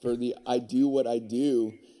for the I Do What I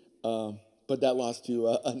Do. But that lost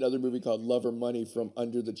to another movie called Love or Money from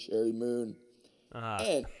Under the Cherry Moon.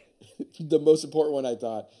 And the most important one, I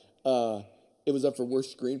thought, it was up for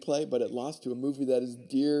worst screenplay, but it lost to a movie that is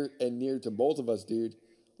dear and near to both of us, dude.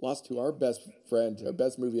 Lost to our best friend, our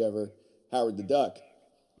best movie ever, Howard the Duck.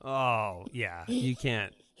 Oh, yeah. You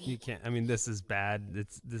can't. I mean, this is bad.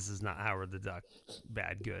 This is not Howard the Duck.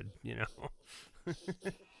 Bad, good,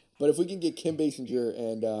 But if we can get Kim Basinger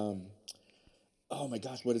and, oh my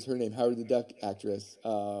gosh, what is her name? Howard the Duck actress.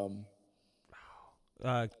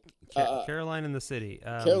 Caroline in the City.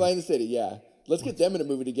 Caroline in the City, yeah. Let's get them in a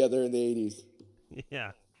movie together in the 80s.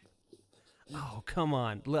 Yeah. Oh, come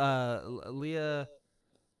on. Leah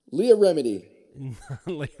Remedy.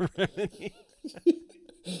 Leah Remedy.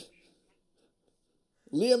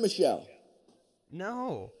 Leah Michelle.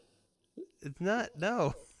 No. It's not.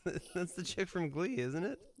 No. That's the chick from Glee, isn't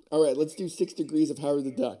it? All right, let's do 6 Degrees of Howard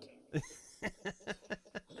the Duck.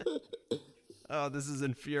 Oh, this is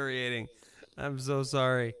infuriating. I'm so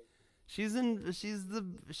sorry. She plays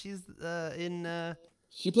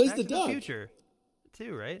She plays Back the to duck. The Future,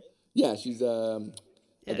 too, right? Yeah, she's I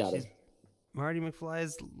Yeah, got she's it. Marty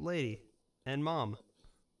McFly's lady and mom.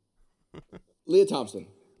 Leah Thompson.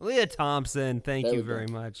 Leah Thompson, thank There you we go. very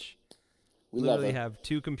much. We literally love it. have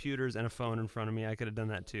 2 computers and a phone in front of me. I could have done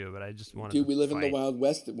that too, but I just wanted Dude, to we live in the fight. Wild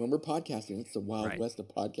West. When we're podcasting, it's the Wild Right. West of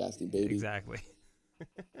podcasting, baby. Exactly.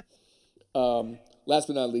 Last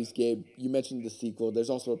but not least, Gabe, you mentioned the sequel. There's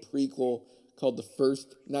also a prequel called The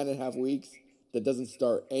First 9.5 Weeks that doesn't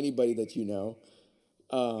star anybody that you know.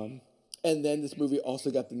 And then this movie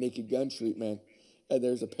also got the Naked Gun treatment. And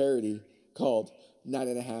there's a parody called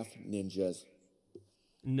 9.5 Ninjas.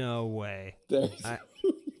 No way.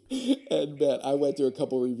 And man, I went through a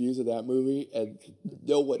couple reviews of that movie, and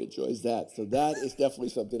no one enjoys that. So that is definitely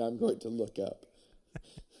something I'm going to look up.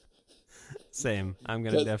 Same. I'm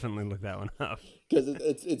going to definitely look that one up. Because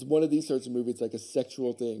it's one of these sorts of movies. It's like a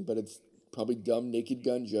sexual thing, but it's probably dumb Naked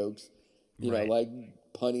Gun jokes, you know, like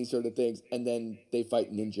punny sort of things. And then they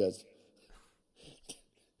fight ninjas.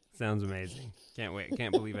 Sounds amazing. Can't wait.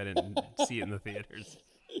 Can't believe I didn't see it in the theaters.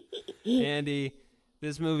 Andy,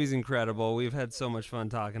 this movie's incredible. We've had so much fun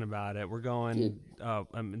talking about it. We're going,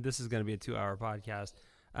 this is going to be a 2-hour podcast.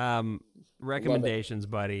 Recommendations,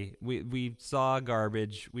 buddy. We saw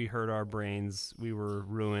garbage. We hurt our brains. We were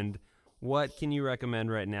ruined. What can you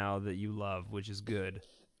recommend right now that you love, which is good?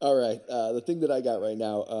 All right. The thing that I got right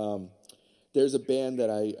now, there's a band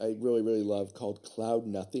that I really, really love called Cloud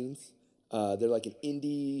Nothings. They're like an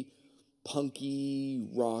indie, punky,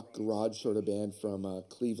 rock, garage sort of band from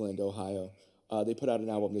Cleveland, Ohio. They put out an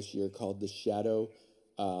album this year called The Shadow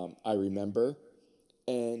I Remember.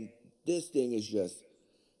 And this thing is just,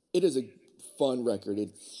 it is a fun record.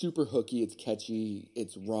 It's super hooky. It's catchy.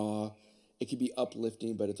 It's raw. It can be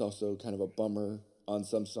uplifting, but it's also kind of a bummer on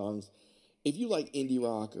some songs. If you like indie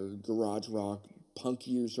rock or garage rock,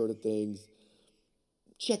 punkier sort of things,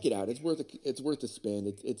 check it out. It's worth a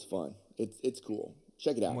spin. It's fun. It's cool.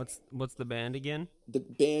 Check it out. What's the band again? The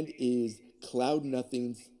band is Cloud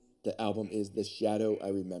Nothings. The album is The Shadow I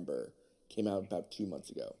Remember. Came out about 2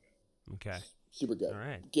 months ago. Okay. Super good. All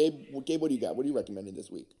right. Gabe, what do you got? What are you recommending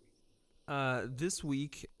this week? This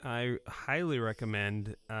week, I highly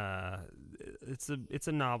recommend. It's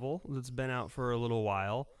a novel that's been out for a little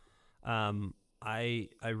while. I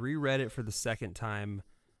reread it for the second time,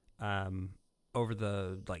 over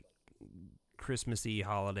the Christmassy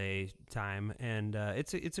holiday time, and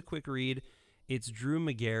it's a quick read. It's Drew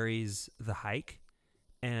McGarry's The Hike,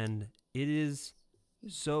 and it is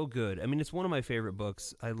so good. I mean, it's one of my favorite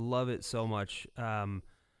books. I love it so much.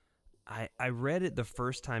 I read it the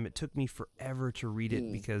first time. It took me forever to read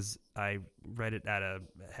it because I read it at a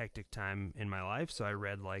hectic time in my life. So I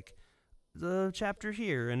read the chapter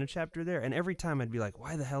here and a chapter there. And every time I'd be like,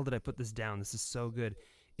 why the hell did I put this down? This is so good.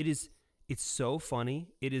 It's so funny.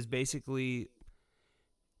 It is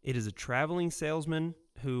a traveling salesman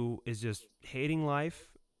who is just hating life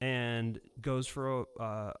and goes for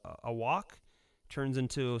a walk, turns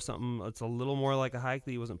into something that's a little more like a hike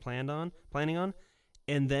that he wasn't planning on.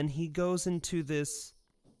 And then he goes into this,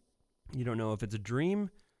 you don't know if it's a dream,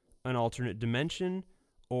 an alternate dimension,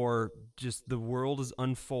 or just the world is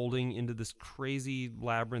unfolding into this crazy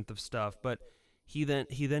labyrinth of stuff. But he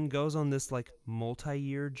then goes on this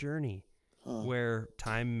multi-year journey where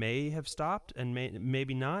time may have stopped and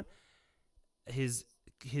maybe not. He's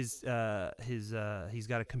got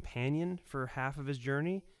a companion for half of his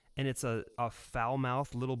journey. And it's a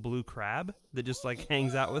foul-mouthed little blue crab that just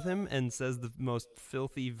hangs out with him and says the most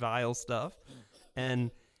filthy, vile stuff.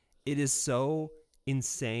 And it is so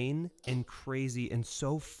insane and crazy and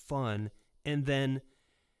so fun. And then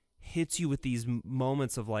hits you with these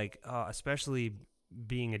moments of especially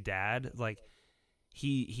being a dad,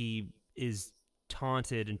 he is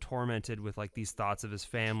taunted and tormented with these thoughts of his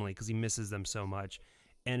family because he misses them so much.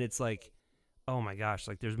 And it's oh my gosh,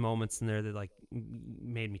 there's moments in there that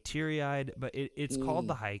made me teary-eyed, but it's called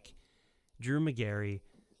The Hike. Drew McGarry,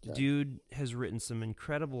 dude has written some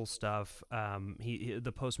incredible stuff.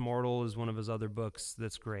 The Postmortal is one of his other books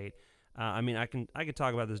that's great. I could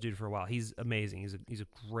talk about this dude for a while. He's amazing. He's a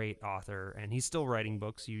great author, and he's still writing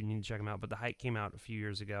books. So you need to check him out. But The Hike came out a few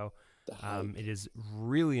years ago. It is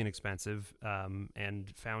really inexpensive and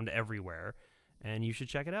found everywhere, and you should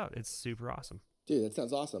check it out. It's super awesome. Dude, that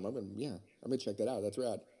sounds awesome. I'm gonna check that out. That's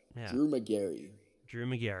rad. Yeah. Drew McGarry.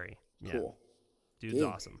 Yeah. Cool. Dude's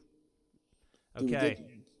awesome. Okay.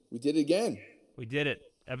 Dude, we did it again. We did it.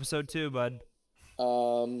 Episode 2, bud.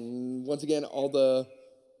 Once again, all the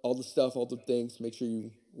stuff, all the things. Make sure you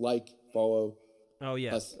follow. Oh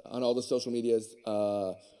yes. Us on all the social medias.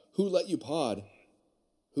 Who Let You Pod?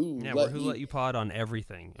 We're Who Let You Pod on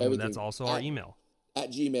everything. And that's also our email. At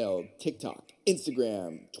Gmail, TikTok,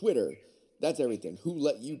 Instagram, Twitter. That's everything. Who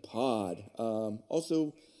Let You Pod.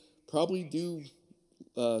 Also, probably do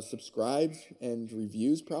subscribes and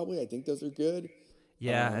reviews, probably. I think those are good.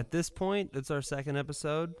 Yeah, at this point, it's our second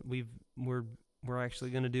episode. We're actually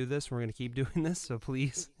going to do this. We're going to keep doing this. So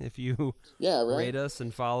please, if you rate us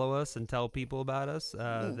and follow us and tell people about us,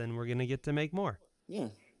 then we're going to get to make more. Yeah.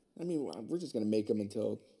 I mean, we're just going to make them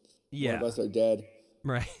until one of us are dead.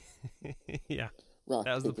 Right. Yeah. Rock,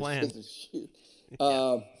 that was the plan. Shoot.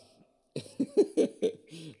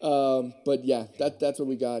 But yeah, that's what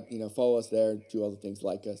we got. Follow us there. Do all the things,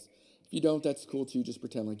 like us. If you don't, that's cool too. Just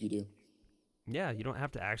pretend like you do. Yeah, you don't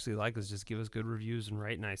have to actually like us. Just give us good reviews and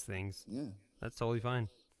write nice things. Yeah. That's totally fine.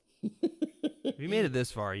 If you made it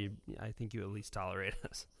this far, I think you at least tolerate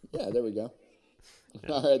us. Yeah, there we go.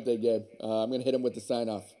 Yeah. All right, then, Gabe. I'm going to hit him with the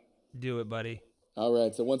sign-off. Do it, buddy. All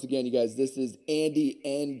right, so once again, you guys, this is Andy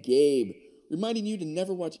and Gabe, reminding you to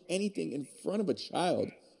never watch anything in front of a child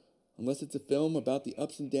unless it's a film about the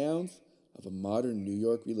ups and downs of a modern New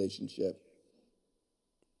York relationship.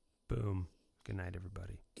 Boom. Good night,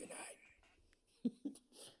 everybody. Good night.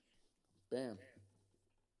 Bam.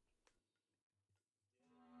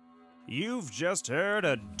 You've just heard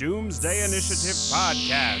a Doomsday Initiative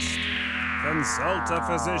podcast. Consult a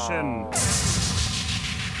physician.